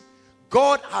do sleep.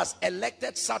 God has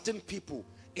elected certain people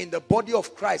in the body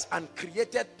of Christ and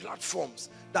created platforms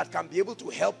that can be able to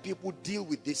help people deal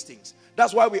with these things.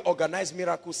 That's why we organize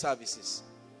miracle services.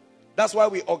 That's why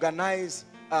we organize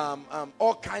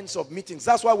all kinds of meetings.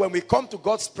 That's why when we come to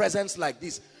God's presence like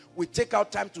this, we take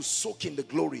out time to soak in the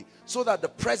glory so that the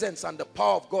presence and the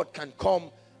power of God can come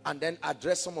and then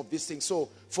address some of these things. So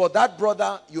for that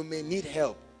brother, you may need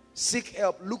help. Seek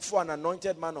help. Look for an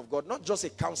anointed man of God, not just a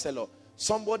counselor.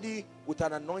 Somebody with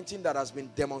an anointing that has been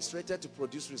demonstrated to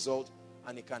produce results,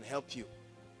 and it can help you.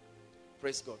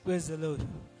 Praise God. Praise the Lord.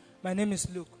 My name is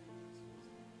Luke.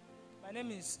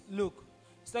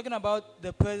 It's talking about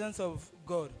the presence of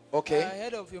God. Okay. I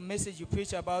heard of your message you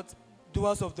preach about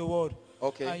doers of the word.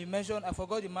 Okay. And you mentioned, I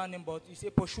forgot the man's name, but you say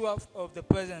pursuer of the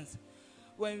presence.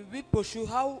 When we pursue,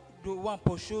 how do one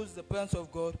pursue the presence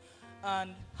of God?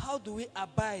 And how do we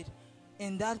abide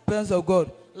in that presence of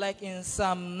God? Like in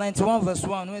Psalm 91 verse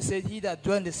 1, when it says, he that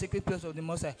dwells in the secret place of the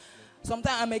Most High.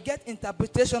 Sometimes I may get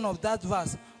interpretation of that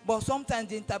verse, but sometimes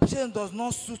the interpretation does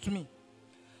not suit me.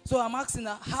 So I'm asking,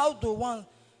 how do one,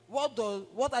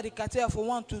 what are the criteria for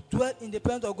one to dwell in the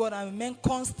presence of God and remain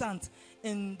constant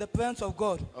in the presence of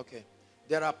God? Okay.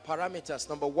 There are parameters.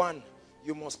 Number 1,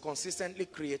 you must consistently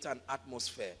create an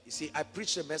atmosphere. You see, I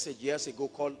preached a message years ago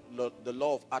called the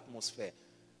law of atmosphere.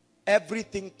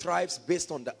 Everything thrives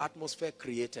based on the atmosphere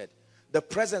created. The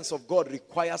presence of God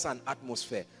requires an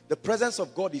atmosphere. The presence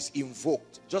of God is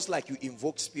invoked, just like you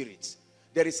invoke spirits.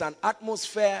 There is an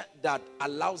atmosphere that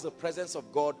allows the presence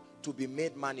of God to be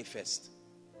made manifest.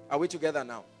 Are we together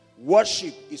now?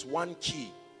 Worship is one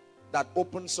key that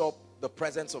opens up the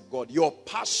presence of God. Your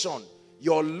passion,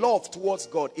 Your love towards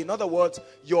God. In other words,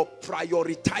 you're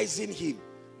prioritizing him.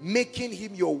 Making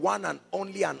him your one and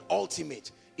only and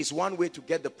ultimate is one way to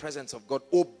get the presence of God.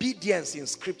 Obedience in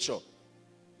scripture.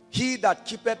 He that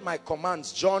keepeth my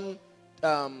commands, John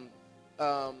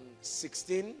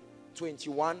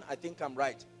 16:21, I think I'm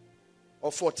right.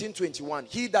 Or 14:21.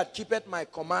 He that keepeth my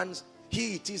commands,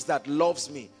 he it is that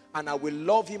loves me. And I will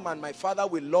love him, and my Father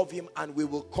will love him, and we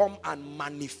will come and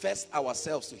manifest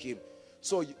ourselves to him.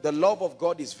 So the love of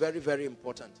God is very, very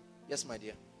important. Yes, my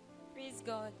dear. Praise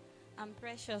God. I'm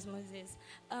Precious Moses.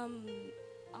 I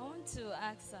want to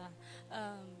ask her,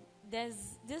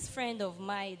 there's this friend of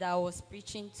mine that I was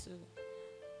preaching to,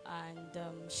 and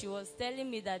she was telling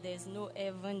me that there's no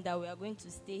heaven, that we are going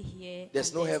to stay here.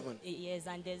 There's no heaven? Yes,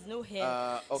 and there's no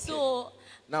hell. Okay. So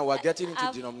now we're getting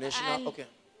into denominational. And, okay.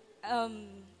 I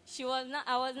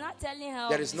was not telling her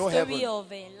there is the no story heaven.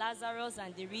 of Lazarus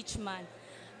and the rich man.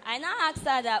 I now asked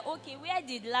her that, okay, where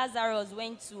did Lazarus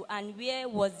went to and where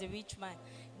was the rich man?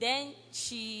 Then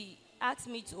she asked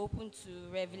me to open to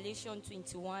Revelation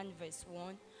 21 verse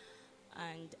 1.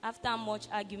 And after much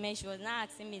argument, she was now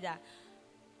asking me that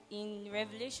in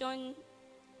Revelation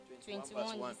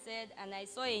 21 he said, and I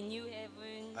saw a new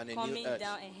heaven and coming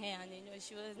down here. And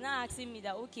she was now asking me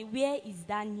that, okay, where is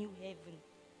that new heaven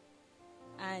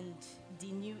and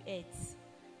the new earth?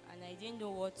 And I didn't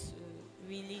know what to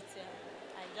really tell.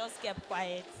 I just kept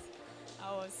quiet.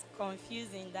 I was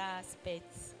confused in that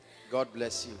aspect. God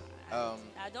bless you.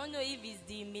 I don't know if it's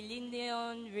the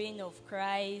millennium reign of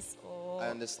Christ or... I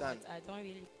understand. I don't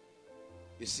really...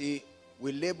 You see,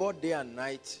 we labor day and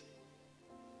night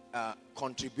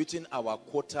contributing our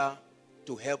quota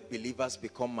to help believers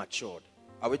become matured.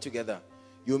 Are we together?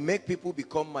 You make people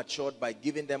become matured by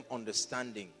giving them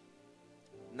understanding.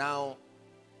 Now,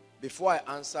 before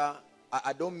I answer,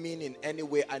 I don't mean in any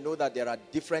way, I know that there are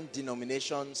different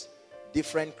denominations,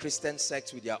 different Christian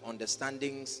sects with their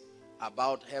understandings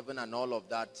about heaven and all of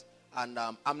that. And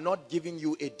I'm not giving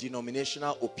you a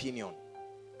denominational opinion.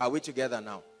 Are we together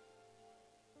now?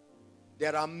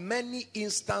 There are many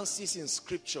instances in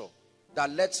scripture that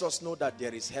lets us know that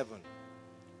there is heaven.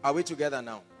 Are we together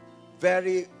now?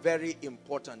 Very, very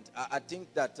important. I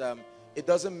think that it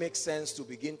doesn't make sense to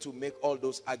begin to make all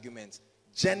those arguments.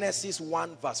 Genesis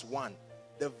 1 verse 1,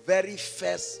 the very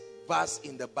first verse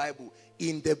in the Bible.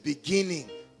 In the beginning,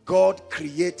 God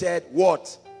created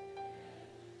what?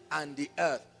 And the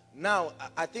earth. Now,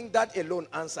 I think that alone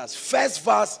answers. First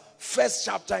verse, first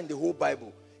chapter in the whole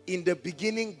Bible. In the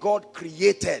beginning, God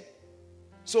created.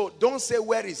 So don't say,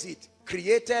 where is it?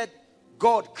 Created.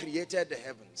 God created the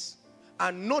heavens.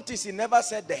 And notice he never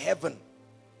said the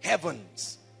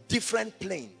heavens. Different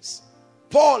planes.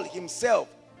 Paul himself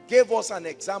gave us an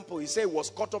example. He said he was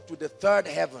caught up to the third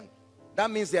heaven.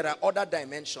 That means there are other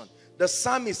dimensions. The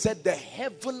psalmist said the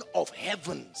heaven of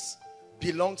heavens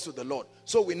belongs to the Lord.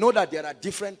 So we know that there are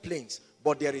different planes,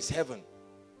 but there is heaven.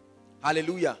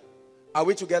 Hallelujah. Are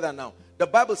we together now? The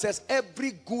Bible says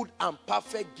every good and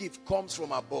perfect gift comes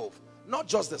from above, not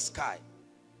just the sky.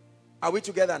 Are we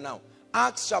together now?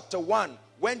 Acts chapter 1,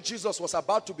 when Jesus was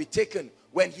about to be taken,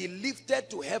 when he lifted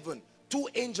to heaven, 2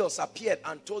 angels appeared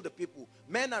and told the people,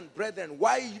 men and brethren,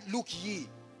 why look ye?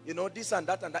 You know, this and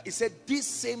that and that. He said, this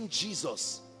same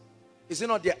Jesus. Is it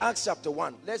not there? Acts chapter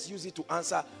 1. Let's use it to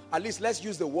answer. At least let's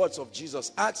use the words of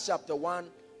Jesus. Acts chapter 1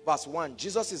 verse 1.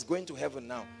 Jesus is going to heaven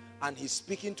now. And he's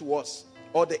speaking to us.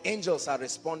 Or the angels are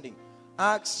responding.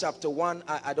 Acts chapter 1.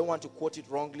 I don't want to quote it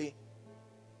wrongly.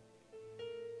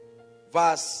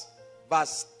 Verse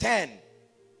 10.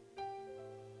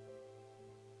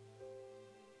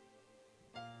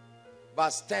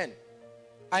 Verse 10.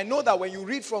 I know that when you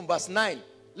read from verse 9.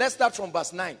 Let's start from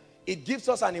verse 9. It gives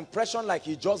us an impression like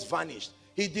he just vanished.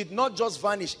 He did not just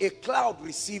vanish. A cloud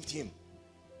received him.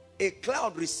 A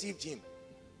cloud received him.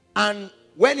 And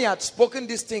when he had spoken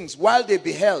these things, while they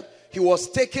beheld, he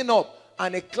was taken up,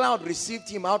 and a cloud received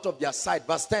him out of their sight.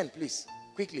 Verse 10, please,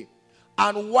 quickly.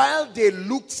 And while they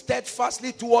looked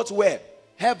steadfastly towards where?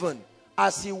 Heaven.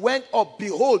 As he went up,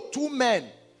 behold, 2 men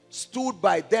stood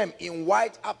by them in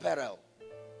white apparel.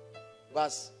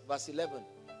 Verse 11.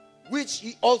 Which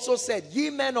he also said, ye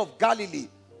men of Galilee,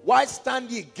 why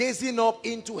stand ye gazing up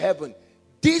into heaven?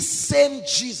 This same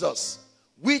Jesus,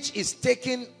 which is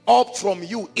taken up from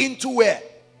you into where?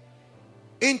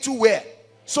 Into where?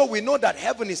 So we know that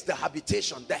heaven is the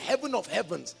habitation. The heaven of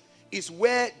heavens is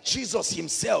where Jesus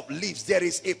himself lives. There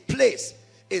is a place,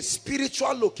 a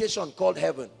spiritual location called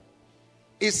heaven.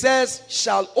 It says,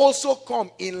 shall also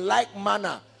come in like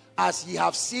manner as ye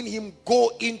have seen him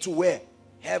go into where?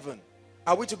 Heaven.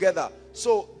 Are we together?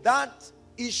 So that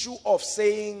issue of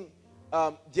saying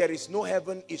there is no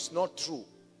heaven is not true.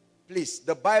 Please,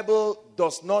 the Bible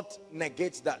does not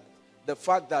negate that. The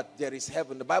fact that there is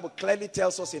heaven. The Bible clearly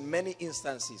tells us in many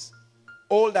instances,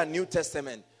 Old and New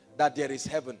Testament, that there is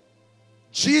heaven.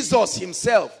 Jesus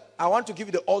himself, I want to give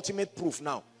you the ultimate proof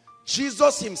now.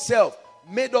 Jesus himself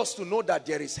made us to know that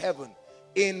there is heaven.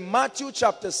 In Matthew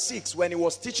chapter 6, when he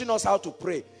was teaching us how to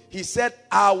pray, he said,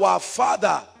 our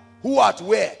Father who art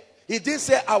where? He didn't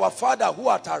say our Father who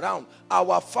art around.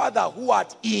 Our Father who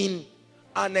art in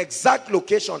an exact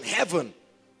location, heaven.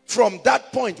 From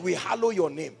that point, we hallow your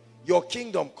name. Your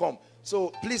kingdom come.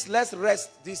 So please, let's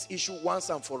rest this issue once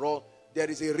and for all. There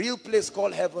is a real place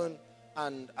called heaven,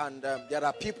 and there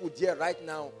are people there right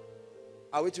now.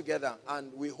 Are we together?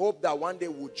 And we hope that one day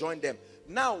we'll join them.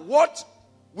 Now, what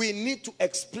we need to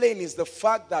explain is the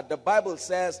fact that the Bible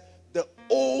says the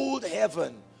old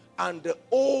heaven and the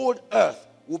old earth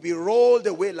will be rolled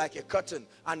away like a curtain,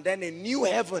 and then a new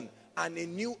heaven and a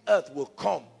new earth will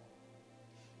come.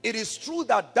 It is true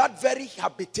that that very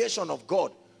habitation of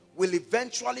God will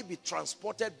eventually be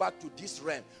transported back to this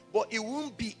realm, but it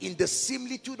won't be in the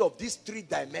similitude of these three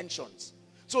dimensions.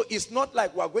 So it's not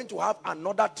like we're going to have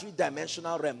another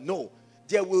three-dimensional realm. No,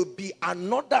 there will be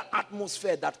another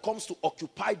atmosphere that comes to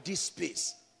occupy this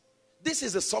space. This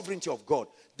is the sovereignty of God.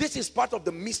 This is part of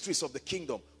the mysteries of the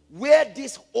kingdom. Where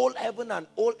this old heaven and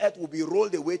old earth will be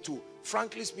rolled away to,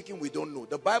 frankly speaking, we don't know.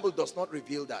 The Bible does not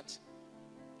reveal that.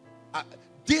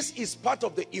 This is part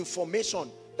of the information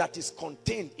that is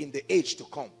contained in the age to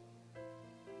come.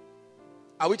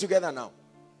 Are we together now?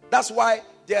 That's why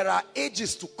there are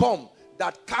ages to come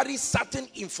that carry certain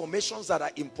informations that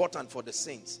are important for the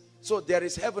saints. So there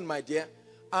is heaven, my dear.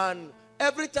 And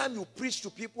every time you preach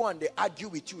to people and they argue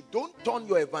with you, don't turn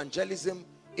your evangelism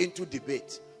into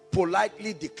debate.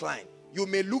 Politely decline. You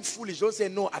may look foolish. Don't say,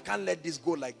 no, I can't let this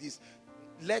go like this.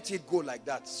 Let it go like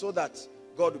that so that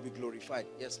God will be glorified.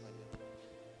 Yes, my dear.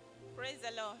 Praise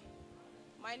the Lord.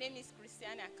 My name is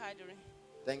Christiana Kaduri.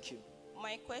 Thank you.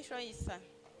 My question is,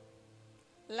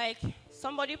 like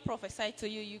somebody prophesied to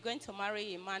you, you're going to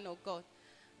marry a man of God,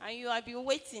 and you have been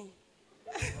waiting.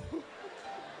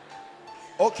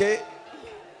 Okay.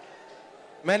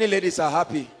 Many ladies are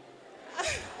happy.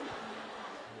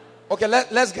 Okay,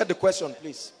 let's get the question,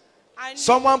 please. And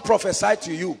someone prophesied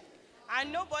to you.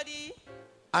 And nobody.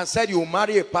 And said you will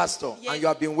marry a pastor, yes, and you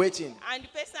have been waiting. And the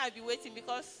person has been waiting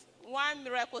because one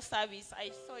miracle service,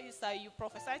 I saw you, sir, you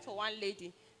prophesied to one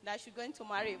lady that she's going to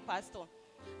marry a pastor.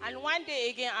 And one day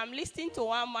again, I'm listening to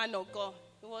one man of God.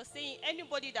 He was saying,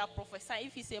 anybody that prophesies,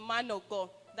 if he's a man of God,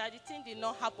 that the thing did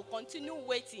not happen, continue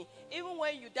waiting. Even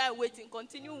when you die waiting,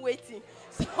 continue waiting.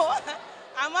 So,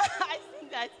 I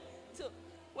think that, so,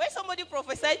 when somebody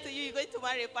prophesies to you, you're going to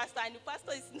marry a pastor, and the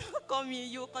pastor is not coming,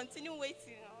 you continue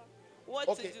waiting.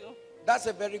 What to do? That's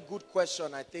a very good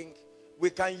question. I think we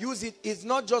can use it. It's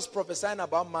not just prophesying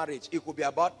about marriage. It could be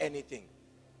about anything.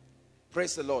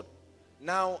 Praise the Lord.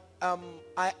 Now,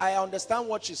 I understand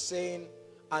what she's saying,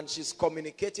 and she's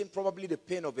communicating probably the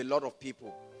pain of a lot of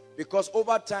people. Because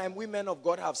over time, we men of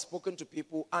God have spoken to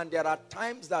people, and there are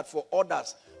times that for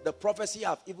others, the prophecy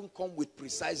have even come with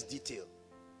precise detail.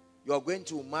 You are going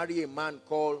to marry a man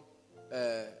called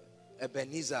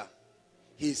Ebenezer.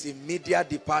 He's in media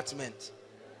department.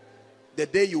 The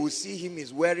day you will see him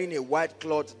is wearing a white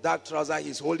cloth, dark trouser,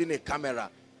 he's holding a camera.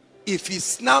 If he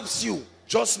snaps you,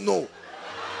 just know.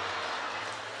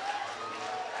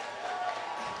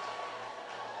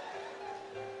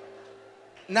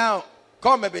 Now,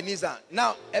 come Ebenezer.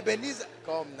 Now, Ebenezer.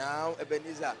 Come now,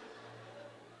 Ebenezer.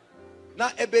 Now,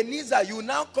 Ebenezer, you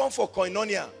now come for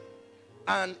koinonia.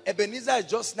 And Ebenezer is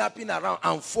just snapping around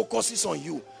and focuses on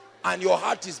you. And your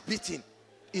heart is beating.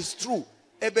 It's true.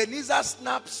 Ebenezer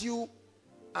snaps you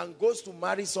and goes to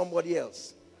marry somebody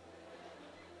else.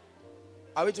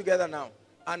 Are we together now?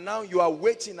 And now you are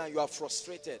waiting and you are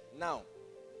frustrated. Now,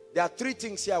 there are three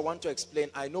things here I want to explain.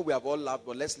 I know we have all laughed,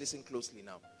 but let's listen closely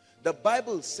now. The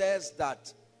Bible says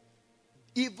that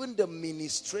even the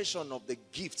ministration of the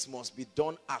gifts must be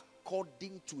done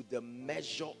according to the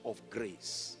measure of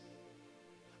grace.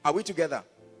 Are we together?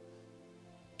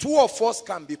 Two of us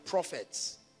can be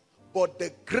prophets, but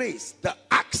the grace, the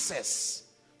access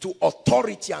to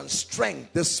authority and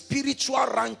strength, the spiritual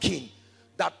ranking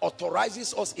that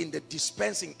authorizes us in the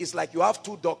dispensing is like you have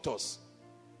two doctors.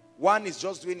 One is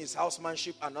just doing his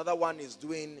housemanship, another one is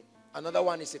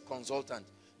a consultant.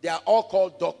 They are all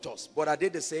called doctors, but are they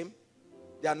the same?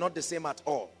 They are not the same at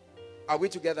all. Are we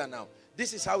together now?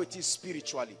 This is how it is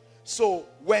spiritually. So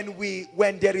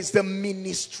when there is the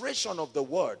ministration of the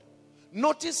word,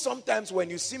 notice sometimes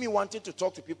when you see me wanting to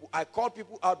talk to people, I call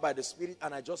people out by the Spirit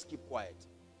and I just keep quiet.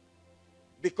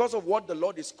 because of what the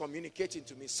Lord is communicating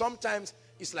to me. Sometimes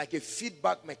it's like a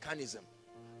feedback mechanism.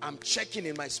 I'm checking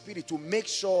in my spirit to make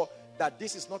sure that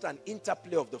this is not an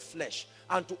interplay of the flesh,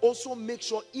 and to also make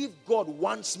sure if God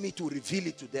wants me to reveal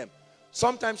it to them.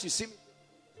 Sometimes you see me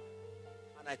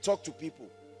and I talk to people.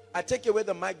 I take away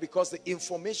the mic because the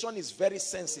information is very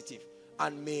sensitive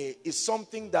and is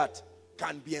something that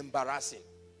can be embarrassing.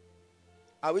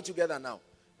 Are we together now?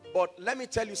 But let me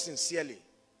tell you sincerely.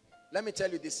 Let me tell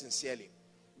you this sincerely.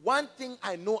 One thing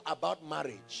I know about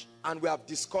marriage, and we have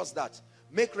discussed that,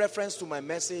 make reference to my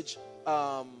message,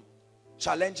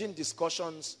 challenging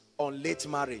discussions on late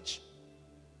marriage.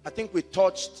 I think we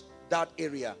touched that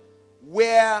area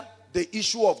where the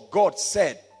issue of God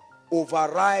said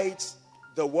overrides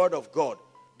the word of God.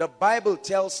 The Bible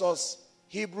tells us,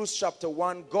 Hebrews chapter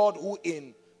 1, God who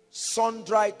in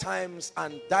sundry times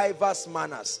and diverse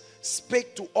manners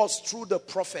spake to us through the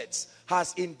prophets,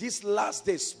 has in this last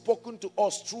day spoken to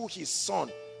us through his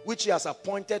Son, which he has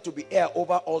appointed to be heir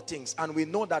over all things. And we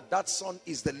know that that Son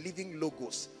is the living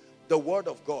Logos, the word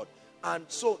of God. And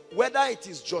so whether it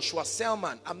is Joshua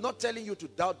Selman, I'm not telling you to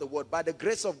doubt the word. By the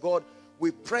grace of God,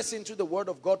 we press into the word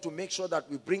of God to make sure that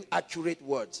we bring accurate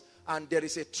words. And there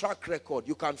is a track record.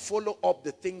 You can follow up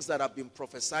the things that have been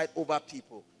prophesied over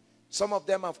people. Some of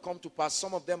them have come to pass.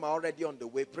 Some of them are already on the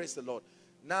way. Praise the Lord.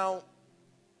 Now,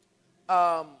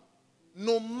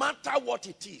 no matter what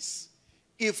it is,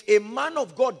 if a man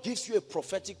of God gives you a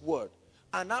prophetic word,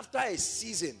 and after a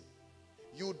season,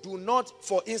 you do not,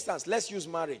 for instance, let's use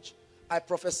marriage. I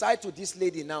prophesy to this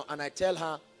lady now, and I tell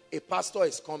her a pastor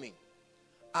is coming.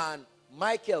 And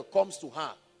Michael comes to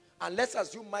her. And let's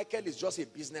assume Michael is just a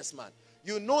businessman.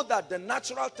 You know that the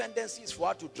natural tendency is for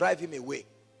her to drive him away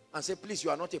and say, please, you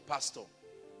are not a pastor.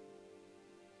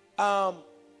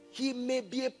 He may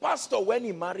be a pastor when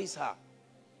he marries her.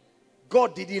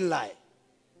 God didn't lie.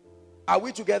 Are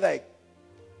we together?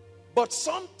 But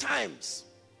sometimes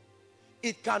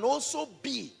it can also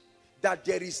be that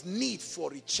there is need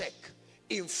for a check.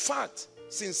 In fact,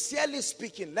 sincerely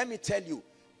speaking, let me tell you,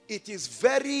 it is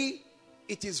very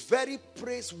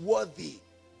praiseworthy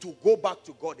to go back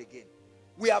to God again.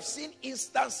 We have seen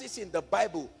instances in the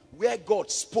Bible where God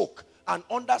spoke, and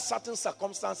under certain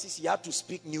circumstances he had to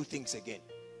speak new things again.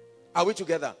 Are we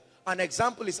together? An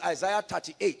example is Isaiah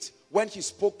 38, when he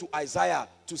spoke to Isaiah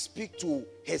to speak to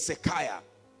Hezekiah.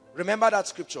 Remember that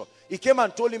scripture? He came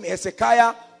and told him,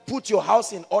 Hezekiah, put your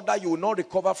house in order. You will not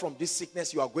recover from this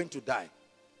sickness. You are going to die.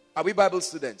 Are we Bible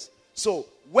students? So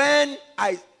when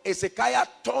Hezekiah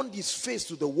turned his face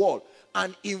to the wall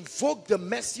and invoked the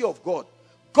mercy of God,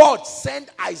 God sent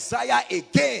Isaiah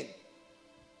again.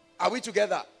 Are we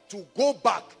together? To go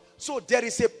back. So there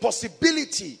is a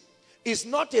possibility. It's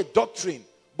not a doctrine,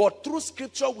 but through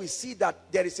scripture we see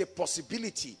that there is a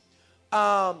possibility.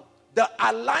 The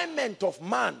alignment of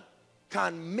man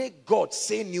can make God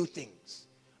say new things.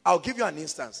 I'll give you an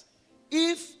instance.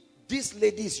 If this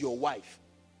lady is your wife,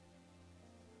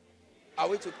 are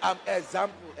we to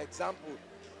example?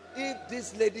 If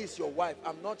this lady is your wife,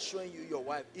 I'm not showing you your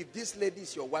wife. If this lady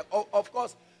is your wife, of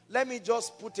course, let me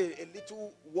just put a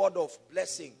little word of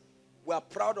blessing. We are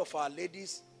proud of our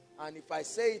ladies, and if I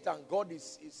say it and God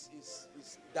is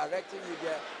directing you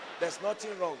there, there's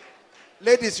nothing wrong.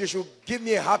 Ladies, you should give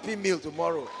me a happy meal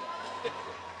tomorrow.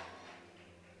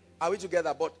 Are we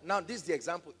together? But now this is the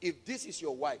example. If this is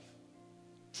your wife,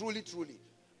 truly,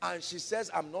 and she says,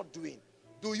 I'm not doing,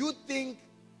 do you think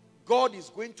God is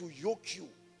going to yoke you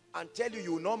and tell you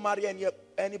you will not marry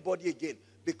anybody again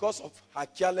because of her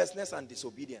carelessness and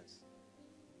disobedience?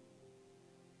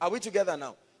 Are we together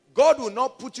now? God will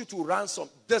not put you to ransom.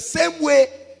 The same way,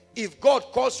 if God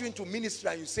calls you into ministry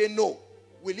and you say no,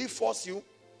 will he force you?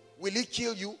 Will he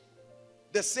kill you?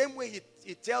 The same way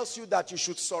he tells you that you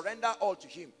should surrender all to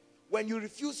him. When you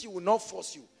refuse, he will not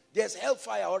force you. There's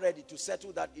hellfire already to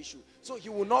settle that issue. So he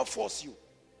will not force you.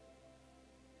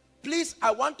 Please,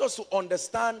 I want us to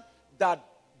understand that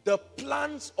the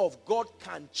plans of God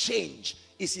can change.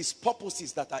 It's his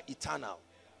purposes that are eternal.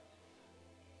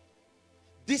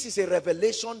 This is a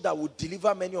revelation that will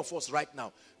deliver many of us right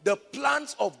now. The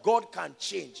plans of God can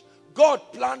change. God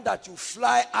planned that you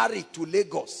fly Arik to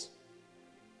Lagos,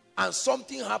 and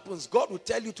something happens. God will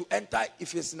tell you to enter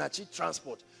if it's in a cheap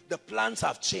transport. The plans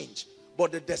have changed,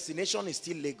 but the destination is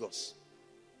still Lagos.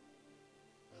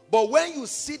 But when you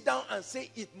sit down and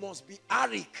say it must be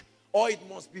Arik or it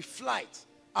must be flight,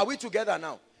 are we together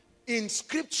now? In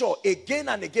scripture, again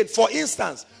and again, for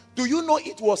instance, do you know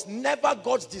it was never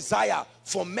God's desire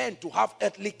for men to have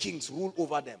earthly kings rule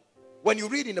over them? When you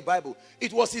read in the Bible,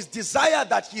 it was his desire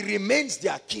that he remains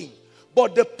their king.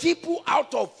 But the people,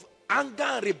 out of anger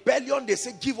and rebellion, they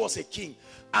say, give us a king.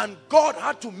 And God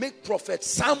had to make prophet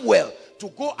Samuel to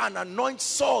go and anoint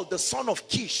Saul, the son of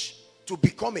Kish, to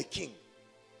become a king.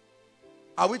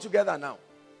 Are we together now?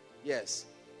 Yes.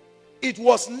 It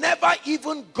was never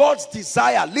even God's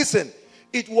desire. Listen,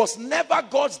 it was never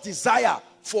God's desire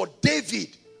for David,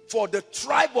 for the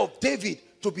tribe of David,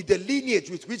 to be the lineage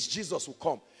with which Jesus will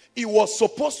come. It was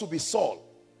supposed to be Saul.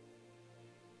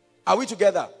 Are we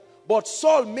together? But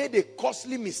Saul made a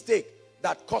costly mistake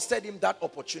that costed him that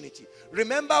opportunity.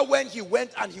 Remember when he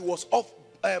went and he was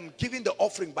giving the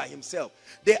offering by himself?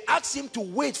 They asked him to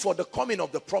wait for the coming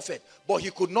of the prophet, but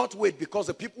he could not wait because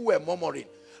the people were murmuring.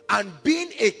 And being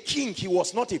a king, he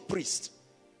was not a priest.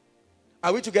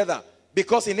 Are we together?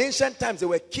 Because in ancient times, there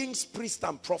were kings, priests,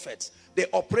 and prophets. They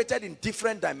operated in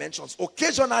different dimensions.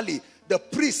 Occasionally, the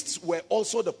priests were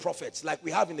also the prophets, like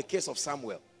we have in the case of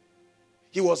Samuel.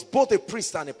 He was both a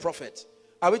priest and a prophet.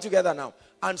 Are we together now?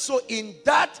 And so in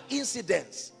that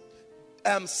incident,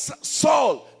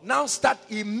 Saul now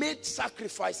he made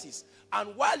sacrifices.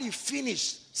 And while he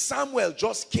finished, Samuel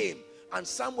just came. And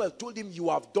Samuel told him, you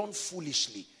have done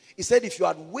foolishly. He said, if you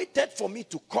had waited for me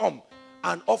to come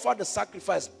and offer the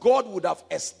sacrifice, God would have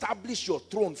established your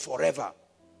throne forever.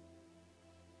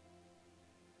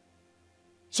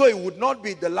 So it would not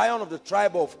be the lion of the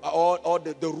tribe of, or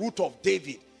the root of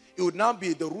David. It would now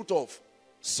be the root of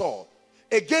Saul.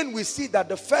 Again, we see that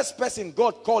the first person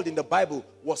God called in the Bible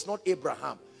was not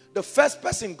Abraham. The first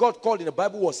person God called in the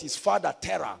Bible was his father,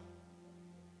 Terah.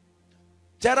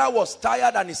 Terah was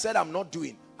tired and he said, I'm not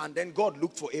doing. And then God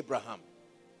looked for Abraham.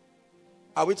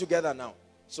 Are we together now?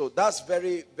 So that's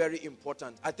very, very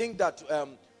important. I think that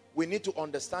we need to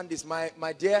understand this.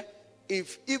 My dear,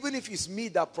 even if it's me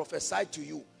that prophesied to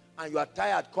you and you are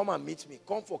tired, come and meet me.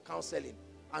 Come for counseling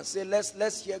and say,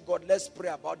 let's hear God. Let's pray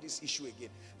about this issue again.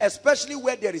 Especially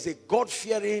where there is a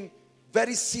God-fearing,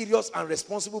 very serious and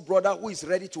responsible brother who is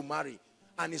ready to marry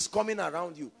and is coming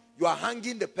around you. You are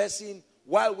hanging the person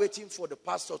while waiting for the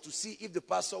pastor to see if the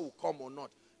pastor will come or not.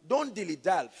 Don't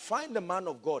dilly-dally. Find the man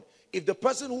of God. If the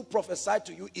person who prophesied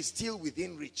to you is still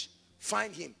within reach,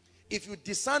 find him. If you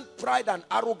discern pride and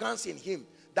arrogance in him,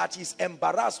 that he's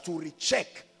embarrassed to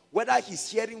recheck whether his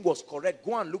hearing was correct,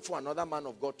 go and look for another man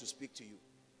of God to speak to you.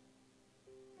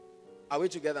 Are we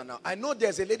together now? I know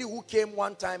there's a lady who came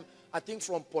one time, I think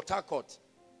from Port Harcourt,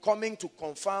 coming to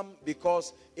confirm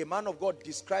because a man of God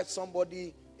described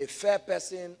somebody, a fair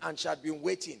person, and she had been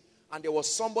waiting. And there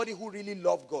was somebody who really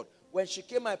loved God. When she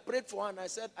came, I prayed for her and I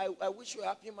said, I wish you a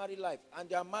happy married life. And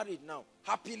they are married now,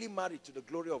 happily married to the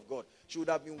glory of God. She would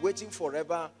have been waiting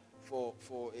forever for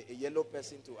a yellow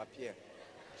person to appear.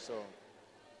 So,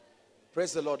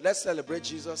 praise the Lord. Let's celebrate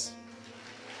Jesus.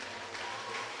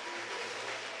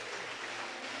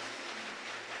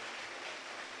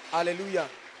 Hallelujah.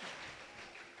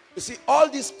 You see, all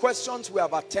these questions we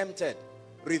have attempted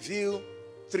reveal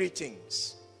three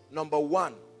things. Number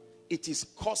one, it is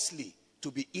costly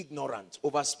to be ignorant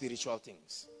over spiritual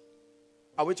things.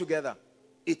 Are we together?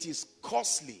 It is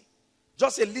costly.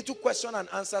 Just a little question and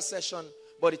answer session,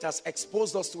 but it has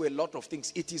exposed us to a lot of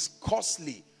things. It is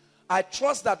costly. I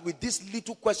trust that with this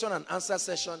little question and answer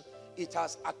session, it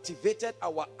has activated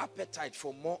our appetite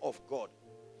for more of God.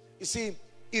 You see,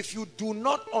 if you do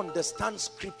not understand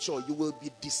scripture, you will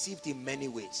be deceived in many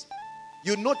ways.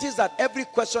 You notice that every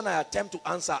question I attempt to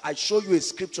answer, I show you a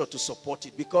scripture to support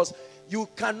it, because you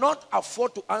cannot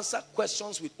afford to answer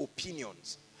questions with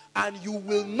opinions. And you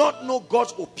will not know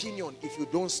God's opinion if you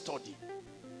don't study.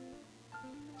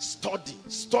 Study.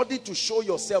 Study to show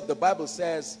yourself, the Bible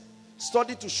says,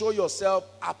 study to show yourself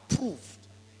approved.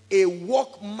 A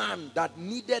workman that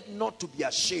needed not to be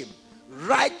ashamed,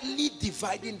 rightly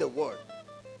dividing the word.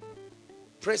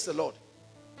 Praise the Lord.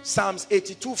 Psalms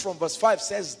 82 from verse 5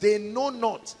 says, they know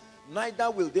not, neither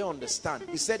will they understand.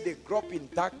 He said they grow up in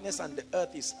darkness and the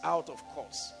earth is out of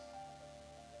course.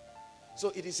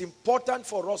 So it is important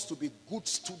for us to be good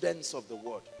students of the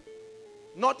word.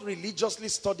 Not religiously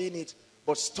studying it,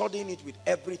 but studying it with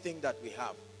everything that we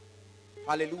have.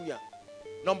 Hallelujah.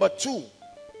 Number two,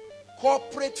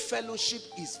 corporate fellowship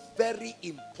is very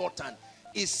important.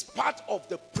 It's part of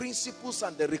the principles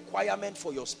and the requirement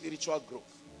for your spiritual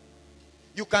growth.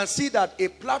 You can see that a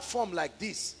platform like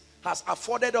this has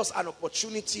afforded us an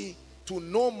opportunity to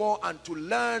know more and to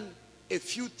learn a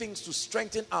few things to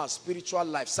strengthen our spiritual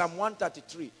life. Psalm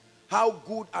 133, how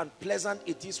good and pleasant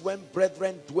it is when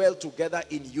brethren dwell together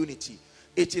in unity.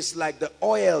 It is like the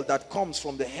oil that comes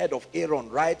from the head of Aaron,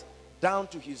 right down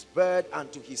to his beard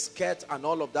and to his skirt and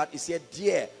all of that. He said,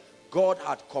 dear, God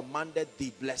had commanded the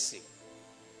blessing.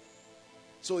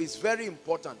 So it's very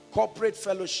important. Corporate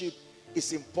fellowship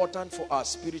is important for our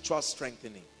spiritual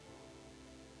strengthening.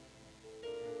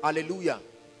 Hallelujah.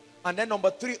 And then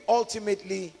number 3,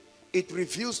 ultimately, it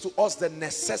reveals to us the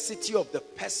necessity of the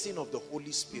person of the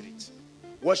Holy Spirit.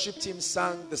 Worship team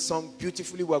sang the song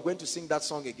beautifully. We're going to sing that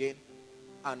song again.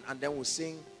 And then we'll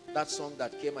sing that song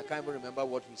that came. I can't even remember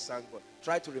what we sang, but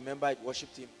try to remember it,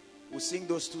 worship team. We'll sing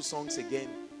those 2 songs again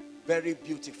very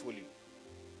beautifully.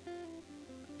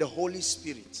 The Holy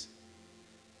Spirit.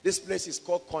 This place is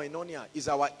called Koinonia. Is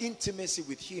our intimacy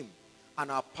with Him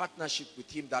and our partnership with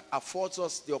Him that affords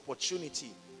us the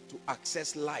opportunity to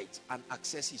access light and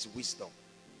access His wisdom.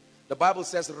 The Bible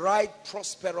says, ride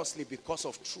prosperously because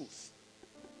of truth.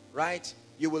 Right?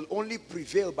 You will only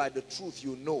prevail by the truth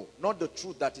you know, not the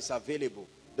truth that is available.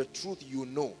 The truth you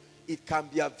know. It can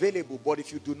be available, but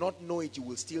if you do not know it, you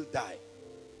will still die.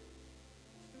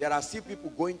 There are still people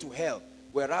going to hell,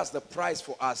 whereas the price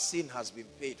for our sin has been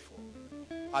paid for.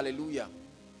 Hallelujah.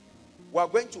 We are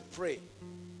going to pray.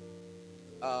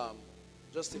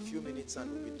 Just a few minutes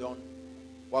and we'll be done.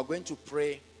 We are going to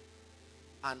pray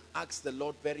and ask the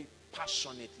Lord very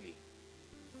passionately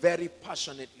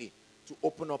to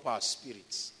open up our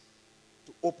spirits.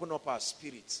 To open up our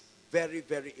spirits. Very,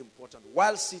 very important.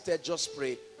 While seated, just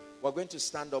pray. We're going to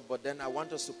stand up, but then I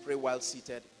want us to pray while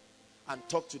seated and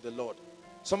talk to the Lord.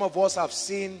 Some of us have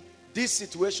seen, this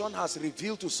situation has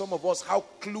revealed to some of us how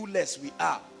clueless we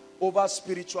are over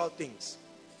spiritual things.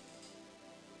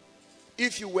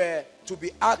 If you were to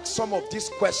be asked some of these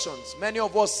questions, many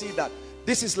of us see that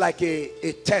this is like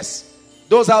a test.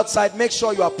 Those outside, make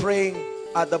sure you are praying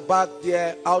at the back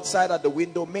there, outside at the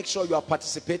window. Make sure you are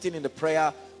participating in the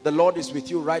prayer. The Lord is with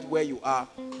you right where you are.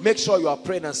 Make sure you are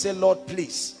praying and say, Lord,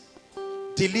 please,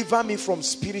 deliver me from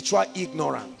spiritual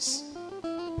ignorance.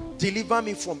 Deliver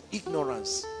me from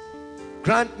ignorance.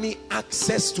 Grant me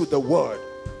access to the word.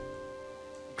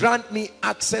 Grant me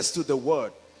access to the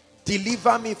word.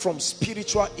 Deliver me from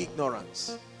spiritual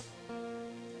ignorance.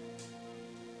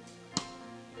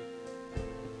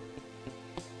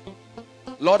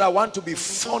 Lord, I want to be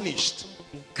furnished,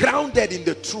 grounded in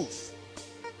the truth.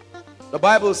 The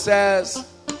Bible says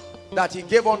that He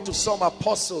gave unto some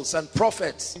apostles and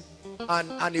prophets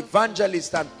and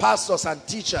evangelists and pastors and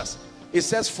teachers. It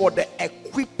says for the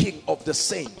equipping of the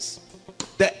saints.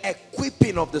 The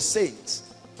equipping of the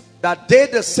saints. That they,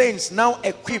 the saints now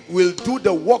equipped, will do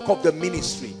the work of the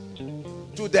ministry.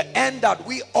 To the end that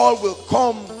we all will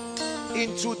come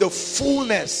into the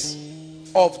fullness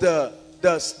of the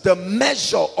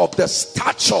measure of the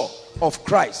stature of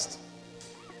Christ.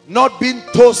 Not being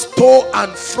tossed to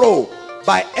and fro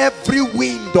by every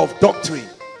wind of doctrine.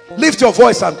 Lift your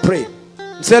voice and pray.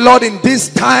 Say, Lord, in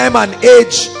this time and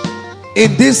age,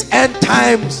 in these end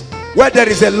times, where there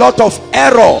is a lot of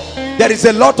error, there is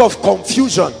a lot of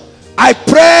confusion, I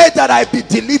pray that I be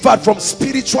delivered from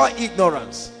spiritual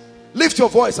ignorance. Lift your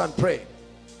voice and pray.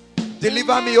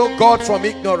 Deliver me, oh God, from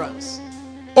ignorance.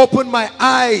 Open my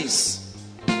eyes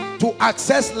to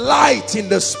access light in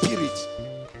the spirit.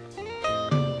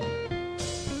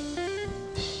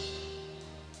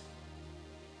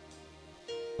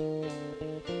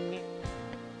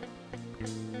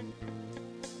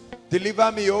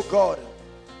 Deliver me, oh God,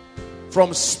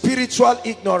 from spiritual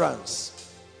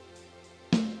ignorance.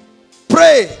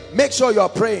 Pray. Make sure you are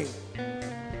praying.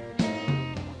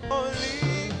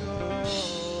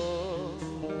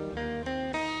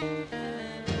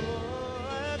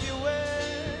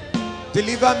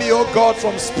 Deliver me, oh God,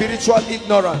 from spiritual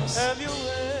ignorance.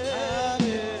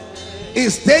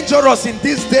 It's dangerous in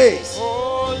these days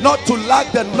not to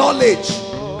lack the knowledge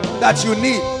that you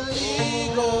need.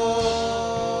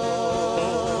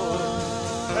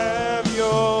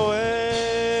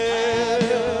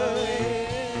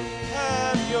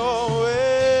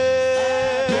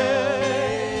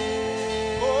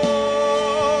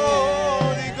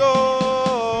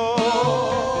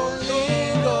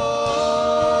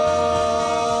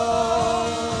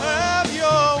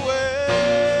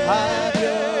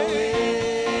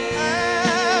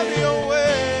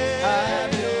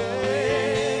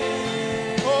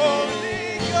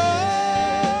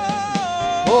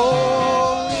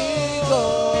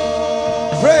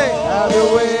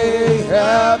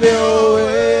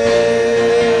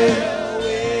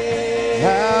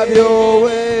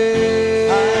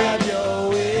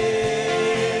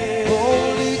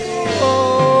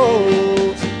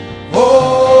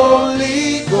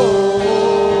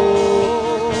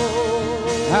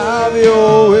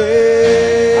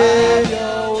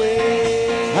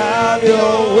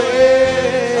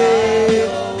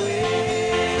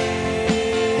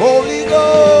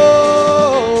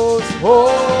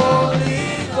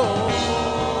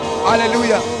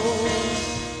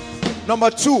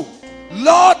 Number 2,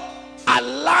 Lord,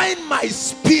 align my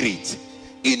spirit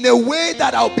in a way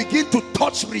that I'll begin to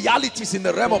touch realities in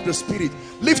the realm of the spirit.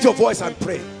 Lift your voice and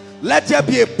pray. Let there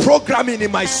be a programming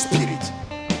in my spirit.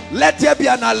 Let there be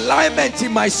an alignment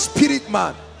in my spirit,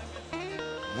 man.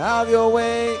 Have your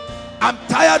way. I'm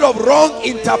tired of wrong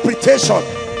interpretation.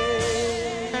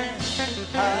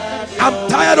 I'm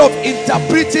tired of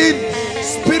interpreting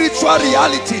spiritual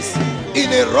realities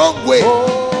in a wrong way.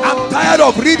 I'm tired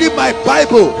of reading my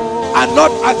Bible and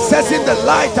not accessing the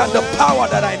light and the power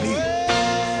that I need.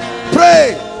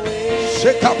 Pray.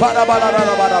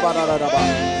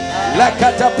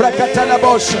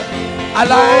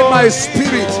 Align my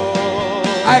spirit.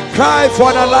 I cry for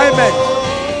an alignment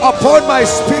upon my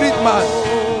spirit, man.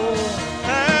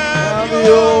 Have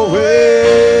your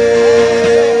way.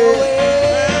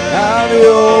 Have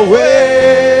your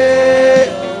way.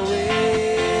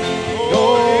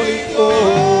 Holy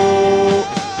Ghost.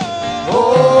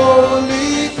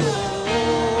 Holy Ghost.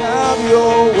 Have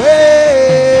your way.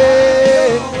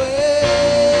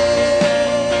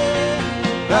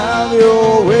 Have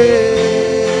your way.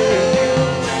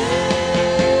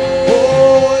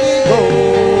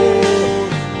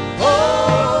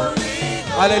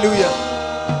 Hallelujah.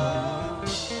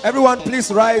 Everyone,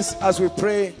 please rise as we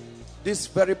pray. This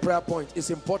very prayer point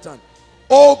is important.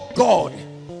 Oh God,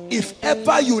 if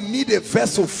ever you need a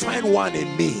vessel, find one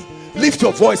in me. Lift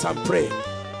your voice and pray.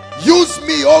 Use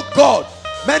me, oh God.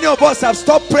 Many of us have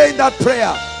stopped praying that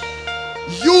prayer.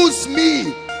 Use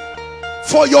me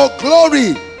for your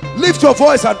glory. Lift your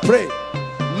voice and pray.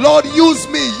 Lord, use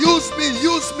me, use me,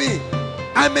 use me.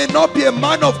 I may not be a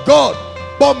man of God,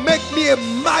 but make me a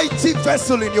mighty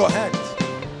vessel in your hands.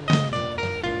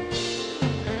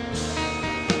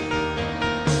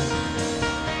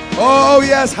 Oh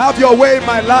yes, have your way in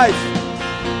my life.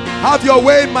 Have your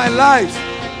way in my life.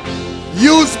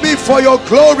 Use me for your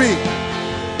glory,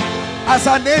 as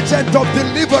an agent of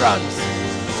deliverance,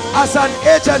 as an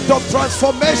agent of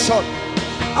transformation,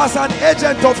 as an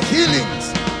agent of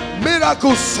healings,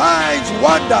 miracles, signs,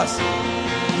 wonders.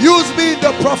 Use me in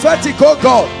the prophetic, oh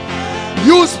God.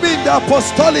 Use me in the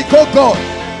apostolic, oh God.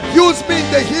 Use me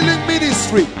in the healing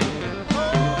ministry.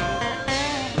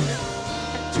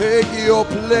 Take your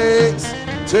place.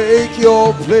 Take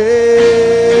your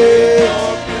place.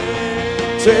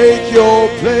 Take your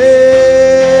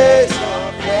place.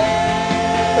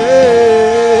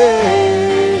 Hey.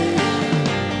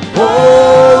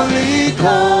 Holy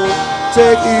Ghost,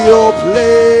 take your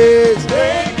place.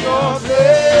 Take your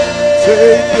place.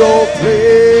 Take your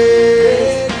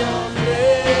place.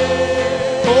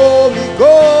 Holy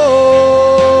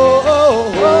Ghost,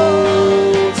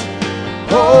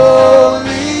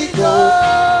 Holy Ghost,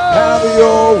 have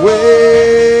your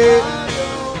way.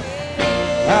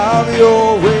 Have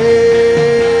your way.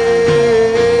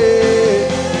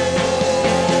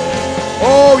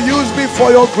 Oh, use me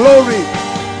for your glory.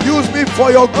 Use me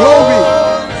for your glory.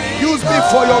 Use me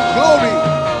for your glory.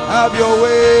 Have your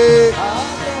way.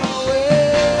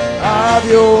 Have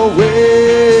your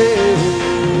way.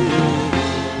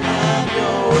 Have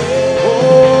your way.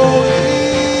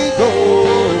 Holy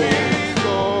Ghost.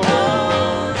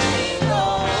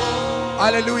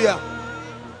 Hallelujah.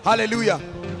 Hallelujah.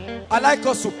 I like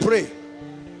us to pray.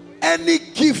 Any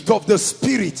gift of the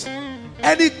Spirit,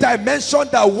 any dimension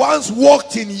that once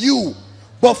walked in you,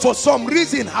 but for some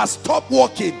reason has stopped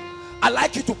walking, I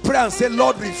like you to pray and say,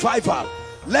 Lord, revival.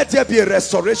 Let there be a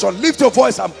restoration. Lift your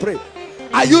voice and pray.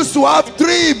 I used to have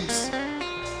dreams,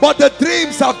 but the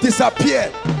dreams have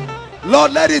disappeared.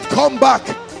 Lord, let it come back.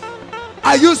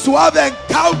 I used to have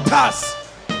encounters.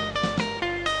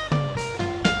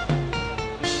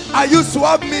 I used to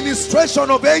have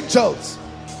ministration of angels.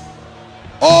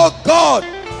 Oh God,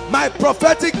 my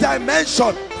prophetic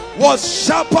dimension was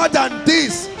sharper than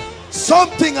this.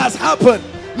 Something has happened.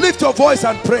 Lift your voice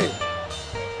and pray.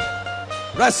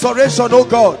 Restoration, oh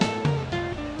God.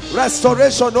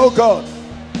 Restoration, oh God.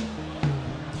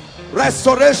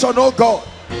 Restoration, oh God.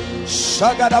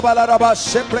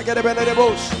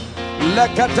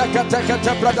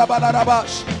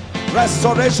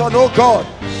 Restoration, oh God.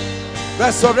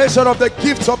 Restoration of the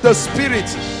gifts of the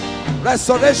Spirit.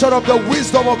 Restoration of the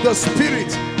wisdom of the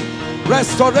Spirit.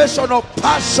 Restoration of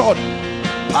passion.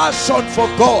 Passion for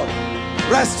God.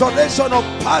 Restoration of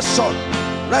passion.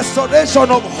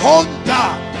 Restoration of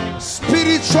hunger.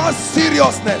 Spiritual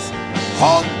seriousness.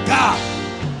 Hunger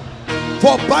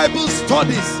for Bible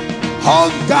studies.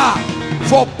 Hunger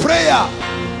for prayer.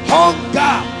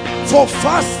 Hunger for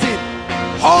fasting.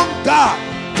 Hunger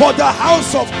for the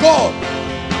house of God.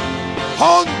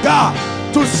 Hunger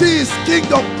to see his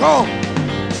kingdom come.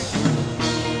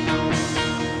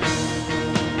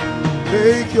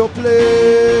 Take your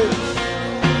place.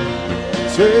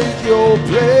 Take your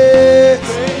place.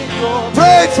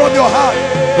 Pray it from your heart.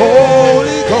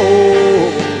 Holy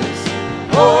Ghost.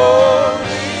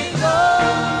 Holy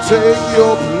Ghost. Take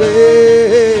your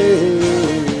place.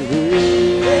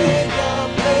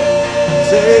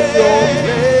 Take your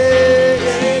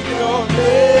place. Take your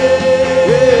place.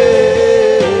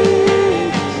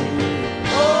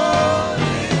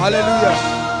 Hallelujah.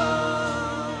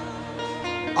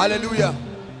 Hallelujah.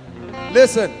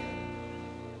 Listen.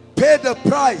 Pay the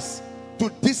price to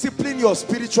discipline your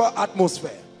spiritual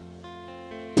atmosphere.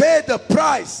 Pay the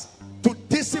price to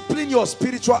discipline your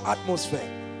spiritual atmosphere.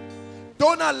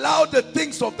 Don't allow the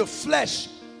things of the flesh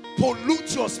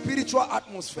pollute your spiritual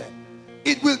atmosphere.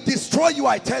 It will destroy you,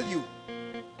 I tell you.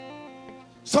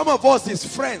 Some of us is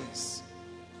friends.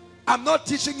 I'm not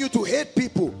teaching you to hate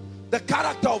people. The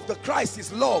character of the Christ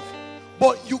is love.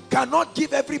 But you cannot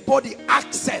give everybody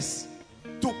access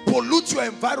to pollute your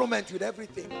environment with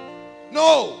everything.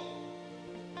 No.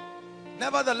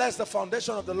 Nevertheless, the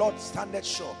foundation of the Lord standeth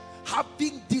sure,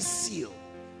 having this seal.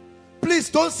 Please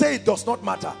don't say it does not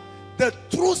matter. The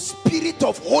true spirit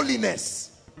of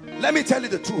holiness, let me tell you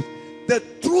the truth. The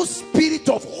true spirit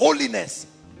of holiness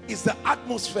is the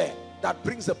atmosphere that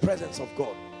brings the presence of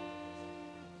God.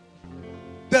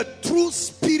 The true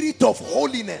spirit of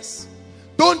holiness,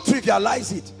 don't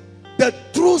trivialize it. The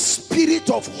true spirit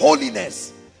of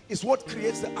holiness is what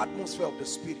creates the atmosphere of the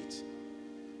Spirit,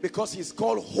 because he's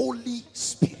called Holy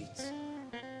Spirit.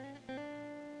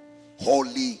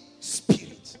 Holy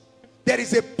Spirit. There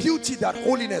is a beauty that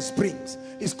holiness brings.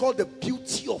 It's called the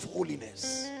beauty of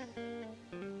holiness.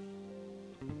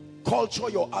 Culture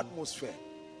your atmosphere.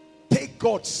 Take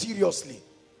God seriously.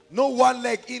 No one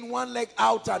leg in, one leg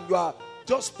out, and you are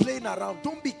just playing around.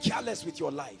 Don't be careless with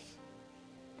your life.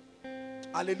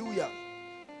 Hallelujah.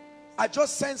 I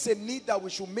just sense a need that we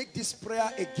should make this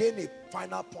prayer again a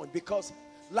final point, because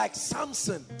like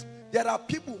Samson, there are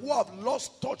people who have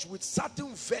lost touch with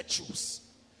certain virtues.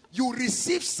 You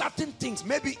receive certain things,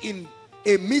 maybe in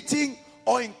a meeting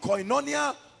or in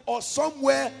koinonia or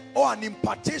somewhere, or an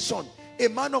impartation. A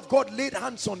man of God laid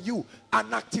hands on you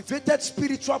and activated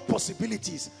spiritual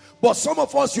possibilities. But some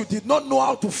of us, you did not know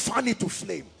how to fan it to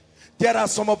flame. There are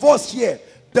some of us here,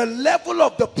 the level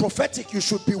of the prophetic you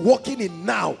should be walking in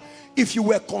now, if you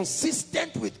were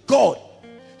consistent with God,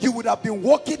 you would have been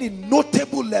walking in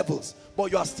notable levels,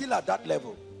 but you are still at that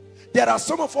level. There are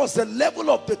some of us, the level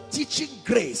of the teaching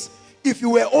grace, if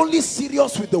you were only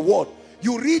serious with the word,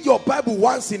 you read your Bible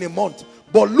once in a month,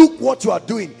 but look what you are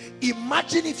doing.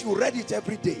 Imagine if you read it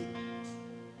every day.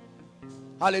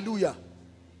 Hallelujah.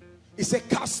 He said,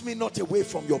 cast me not away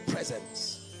from your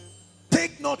presence.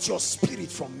 Take not your spirit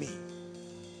from me.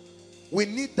 We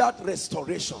need that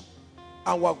restoration.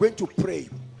 And we're going to pray.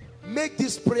 Make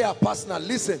this prayer personal.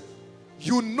 Listen,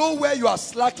 you know where you are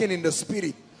slacking in the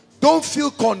spirit. Don't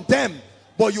feel condemned,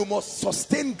 but you must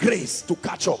sustain grace to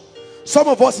catch up. Some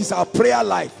of us is our prayer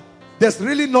life. There's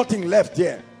really nothing left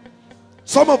here.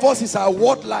 Some of us is our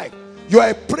word life. You are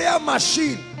a prayer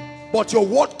machine, but your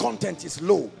word content is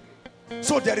low.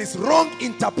 So there is wrong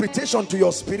interpretation to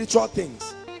your spiritual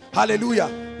things.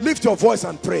 Hallelujah. Lift your voice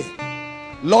and pray.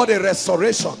 Lord, a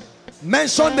restoration.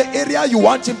 Mention the area you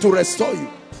want him to restore you.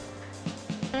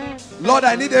 Lord,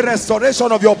 I need a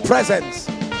restoration of your presence.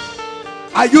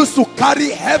 I used to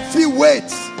carry heavy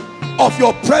weights of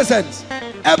your presence.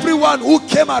 Everyone who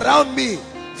came around me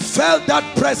felt that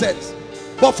presence.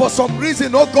 But for some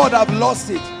reason, oh God, I've lost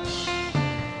it.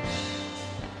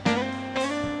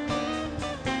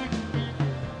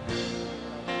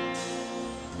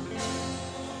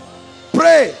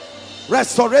 Pray.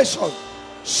 Restoration.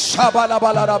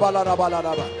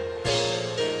 Shabalabalabalabalabalaba.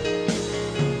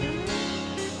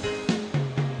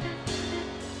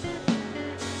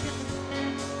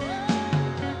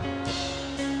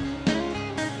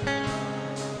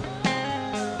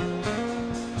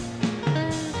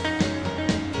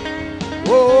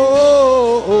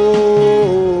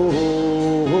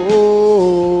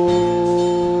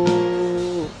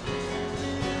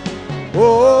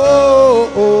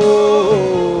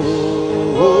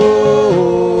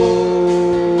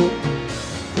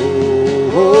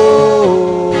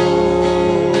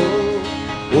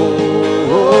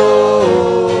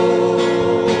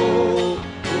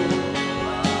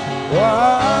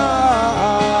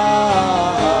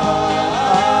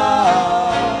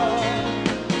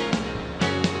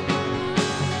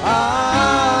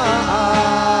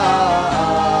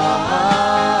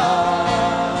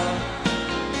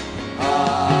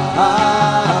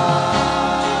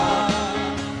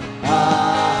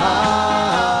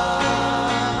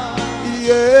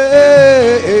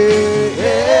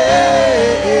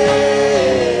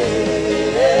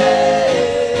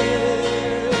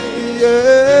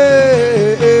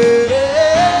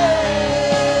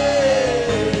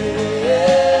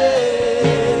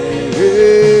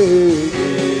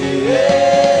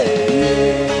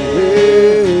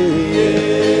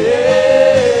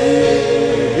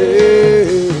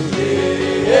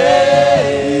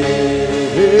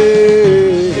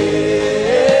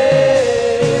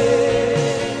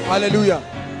 Hallelujah.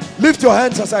 Lift your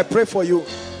hands as I pray for you.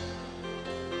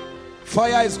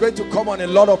 Fire is going to come on a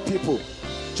lot of people.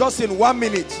 Just in 1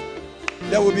 minute,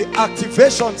 there will be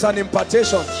activations and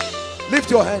impartations.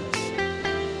 Lift your hands.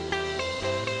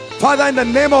 Father, in the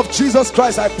name of Jesus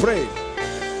Christ, I pray.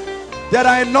 There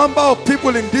are a number of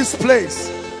people in this place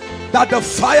that the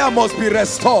fire must be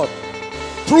restored.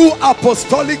 Through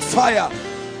apostolic fire,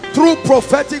 through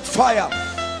prophetic fire.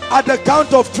 At the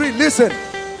count of 3, listen,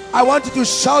 I want you to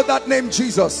shout that name,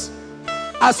 Jesus.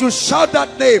 As you shout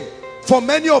that name, for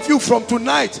many of you from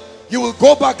tonight, you will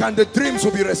go back and the dreams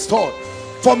will be restored.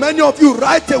 For many of you,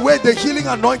 right away the healing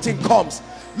anointing comes.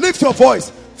 Lift your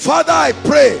voice. Father, I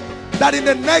pray that in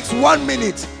the next 1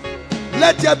 minute,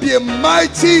 let there be a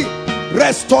mighty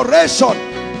restoration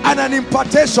and an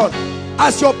impartation.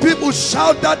 As your people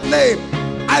shout that name,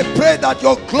 I pray that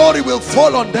your glory will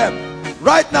fall on them.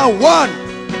 Right now, 1,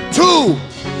 2,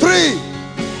 3.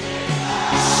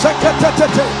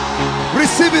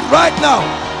 Receive it right now.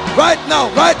 Right now,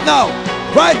 right now,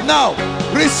 right now.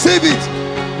 Receive it.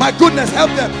 My goodness, help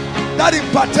them. That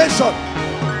impartation.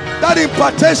 That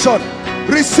impartation.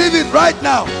 Receive it right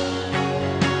now.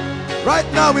 Right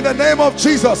now in the name of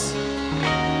Jesus.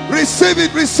 Receive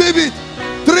it, receive it.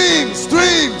 Dreams,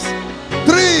 dreams,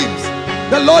 dreams.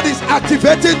 The Lord is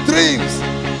activating dreams.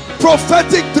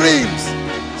 Prophetic dreams.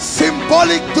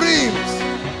 Symbolic dreams.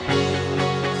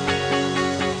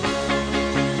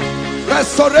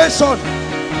 Restoration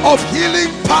of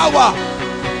healing power.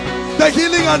 The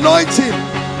healing anointing.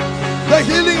 The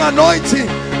healing anointing.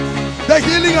 The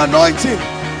healing anointing.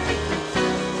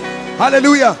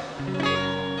 Hallelujah.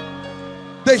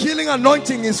 The healing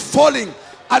anointing is falling.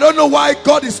 I don't know why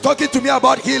God is talking to me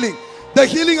about healing. The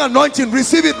healing anointing,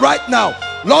 receive it right now.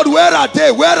 Lord, where are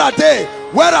they? Where are they?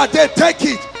 Where are they? Take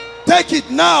it. Take it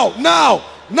now. Now.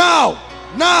 Now.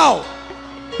 Now.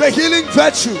 The healing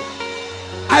virtue.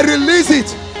 I release it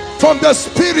from the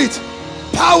Spirit.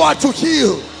 Power to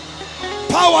heal.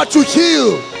 Power to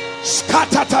heal.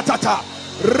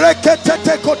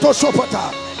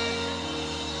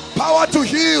 Power to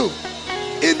heal.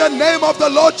 In the name of the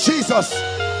Lord Jesus.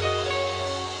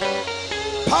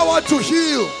 Power to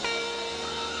heal.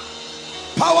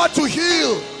 Power to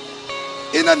heal.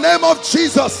 In the name of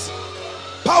Jesus.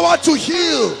 Power to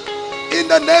heal. In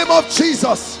the name of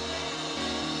Jesus.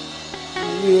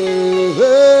 Yeah.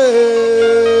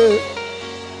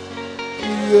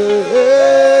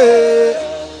 Yeah.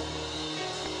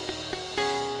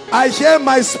 I hear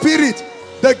my spirit,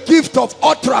 the gift of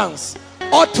utterance.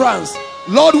 Utterance.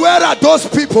 Lord, where are those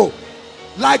people?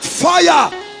 Like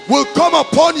fire will come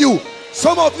upon you.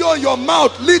 Some of you in your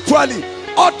mouth, literally.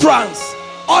 Utterance.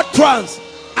 Utterance.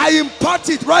 I impart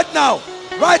it right now.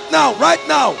 Right now. Right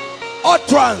now.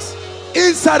 Utterance.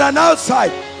 Inside and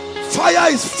outside. Fire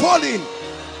is falling.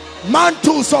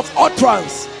 Mantles of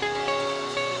utterance.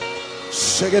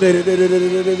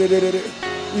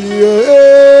 Yeah.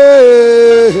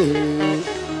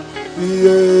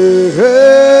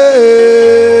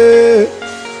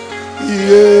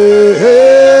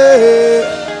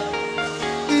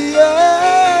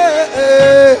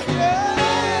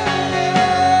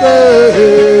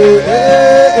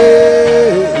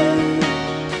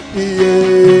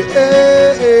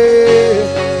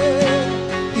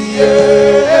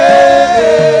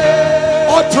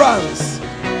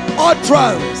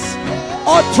 Utterance,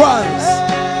 utterance,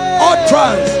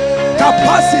 utterance,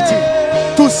 capacity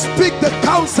to speak the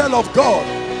counsel of God.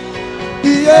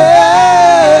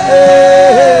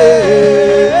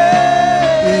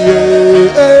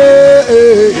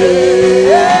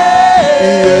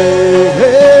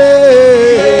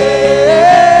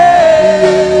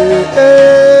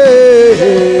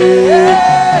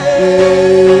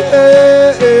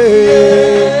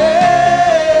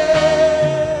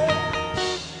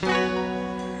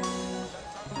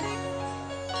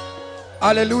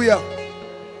 Hallelujah.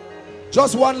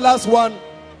 Just one last one,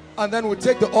 and then we'll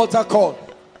take the altar call.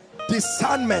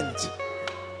 Discernment.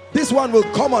 This one will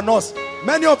come on us.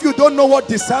 Many of you don't know what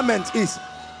discernment is.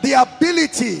 The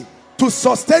ability to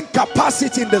sustain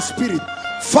capacity in the spirit.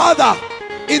 Father,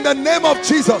 in the name of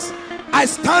Jesus, I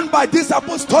stand by this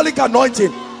apostolic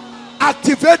anointing.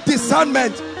 Activate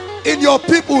discernment in your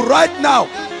people right now.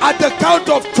 At the count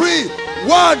of 3.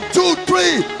 1, 2,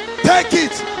 3. Take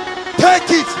it. Take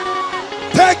it.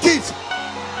 Take it.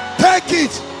 Take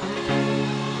it.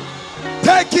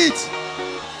 Take it.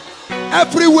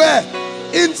 Everywhere,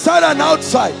 inside and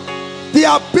outside. The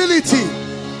ability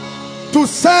to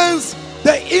sense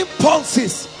the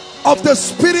impulses of the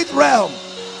spirit realm.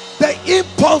 The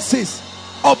impulses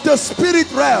of the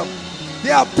spirit realm.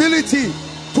 The ability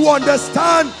to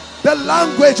understand the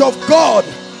language of God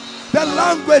The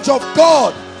language of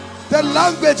God. The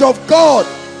language of God.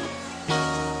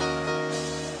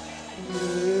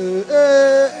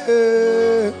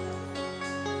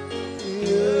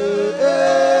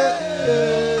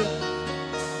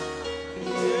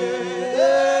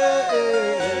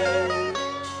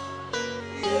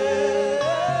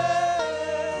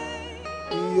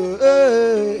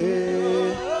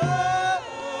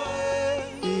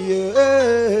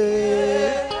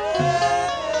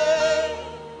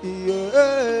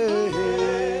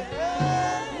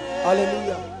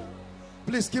 Hallelujah.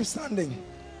 Please keep standing.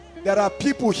 There are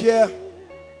people here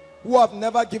who have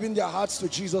never given their hearts to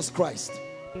Jesus Christ.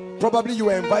 Probably you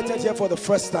were invited here for the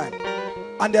first time.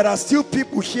 And there are still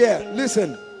people here.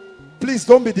 Listen, please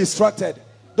don't be distracted.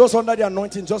 Those under the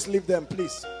anointing, just leave them,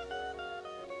 please.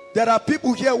 There are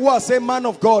people here who are saying, man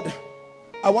of God,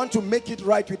 I want to make it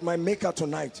right with my maker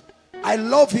tonight. I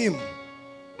love him.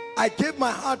 I gave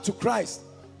my heart to Christ,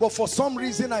 but for some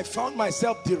reason I found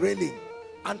myself derailing.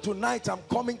 And tonight I'm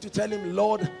coming to tell him,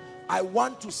 Lord, I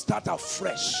want to start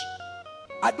afresh.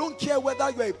 I don't care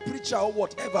whether you're a preacher or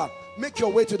whatever. Make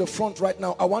your way to the front right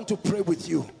now. I want to pray with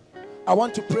you. I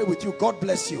want to pray with you. God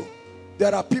bless you.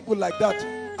 There are people like that.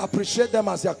 Appreciate them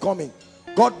as they're coming.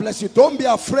 God bless you. Don't be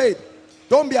afraid.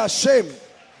 Don't be ashamed.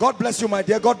 God bless you, my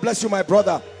dear. God bless you, my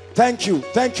brother. Thank you.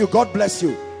 Thank you. God bless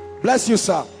you. Bless you,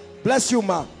 sir. Bless you,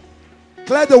 ma.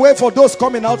 Clear the way for those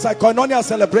coming outside. Koinonia,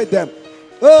 celebrate them.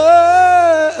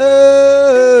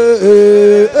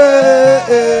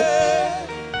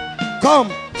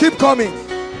 Come, keep coming.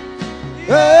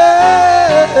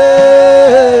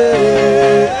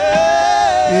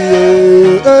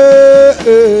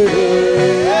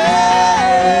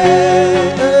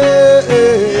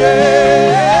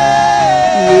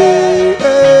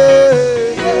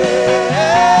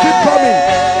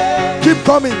 Keep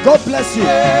coming. God bless you.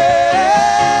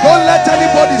 Don't let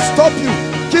anybody stop you.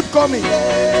 Keep coming.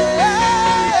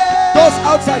 Those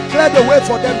outside, clear the way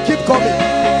for them. Keep coming.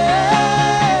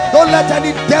 Don't let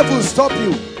any devil stop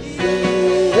you.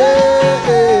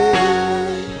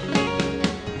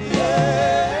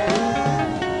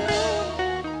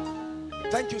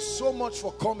 Thank you so much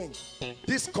for coming.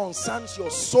 This concerns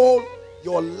your soul,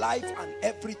 your life, and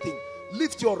everything.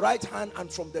 Lift your right hand,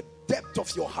 and from the depth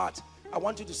of your heart, I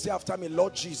want you to say after me,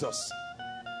 Lord Jesus.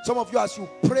 Some of you, as you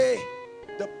pray,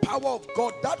 the power of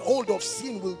God, that hold of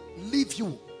sin will leave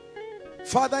you.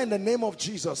 Father, in the name of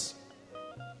Jesus,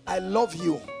 I love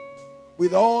you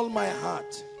with all my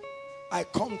heart. I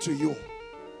come to you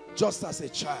just as a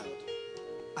child.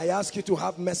 I ask you to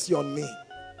have mercy on me.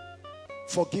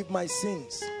 Forgive my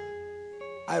sins.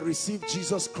 I receive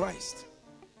Jesus Christ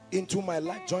into my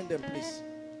life. Join them, please.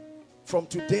 From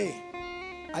today,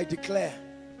 I declare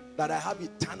that I have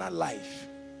eternal life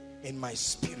in my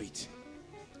spirit.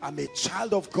 I'm a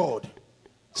child of God,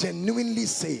 genuinely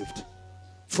saved.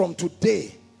 From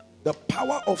today, the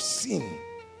power of sin,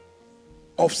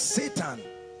 of Satan,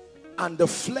 and the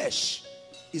flesh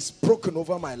is broken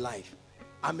over my life.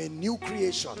 I'm a new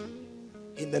creation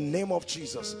in the name of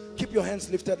Jesus. Keep your hands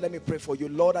lifted. Let me pray for you.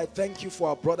 Lord, I thank you for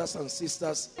our brothers and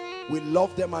sisters. We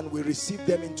love them and we receive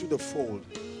them into the fold.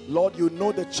 Lord, you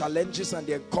know the challenges and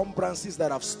the encumbrances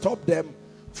that have stopped them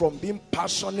from being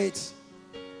passionate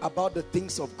about the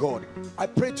things of God. I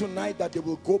pray tonight that they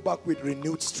will go back with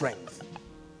renewed strength.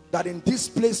 That in this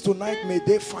place tonight, may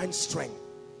they find strength.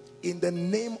 In the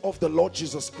name of the Lord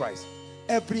Jesus Christ.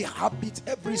 Every habit,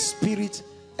 every spirit,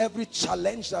 every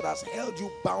challenge that has held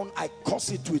you bound, I curse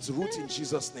it to its root in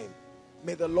Jesus' name.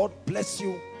 May the Lord bless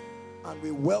you, and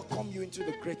we welcome you into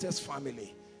the greatest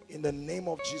family in the name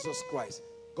of Jesus Christ.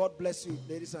 God bless you,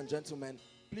 ladies and gentlemen.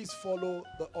 Please follow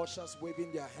the ushers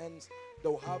waving their hands.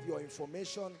 They'll have your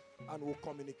information and will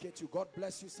communicate you. God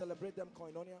bless you. Celebrate them,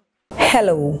 Koinonia.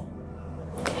 Hello.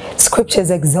 Scriptures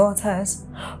exhort us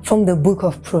from the book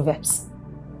of Proverbs.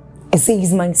 It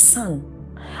says, my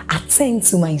son, attend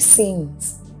to my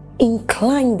sayings.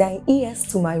 Incline thy ears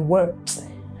to my words.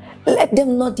 Let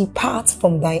them not depart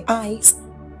from thy eyes,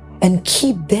 and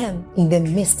keep them in the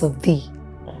midst of thee.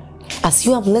 As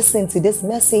you have listened to this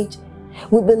message,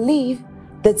 we believe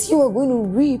that you are going to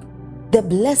reap the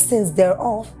blessings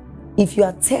thereof if you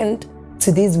attend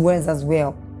to these words as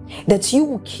well. That you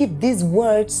will keep these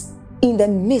words in the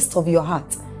midst of your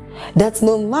heart. That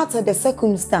no matter the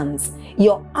circumstance,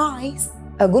 your eyes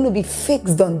are going to be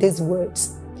fixed on these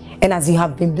words. And as you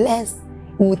have been blessed,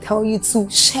 we will tell you to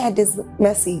share this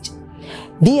message.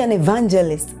 Be an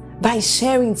evangelist by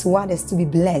sharing to others to be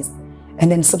blessed. And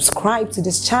then subscribe to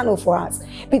this channel for us,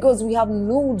 because we have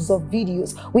loads of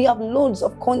videos, we have loads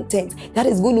of content that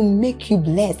is going to make you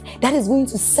blessed, that is going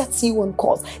to set you on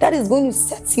course, that is going to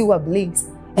set you ablaze.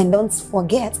 and don't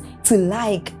forget to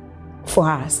like for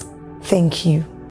us. Thank you.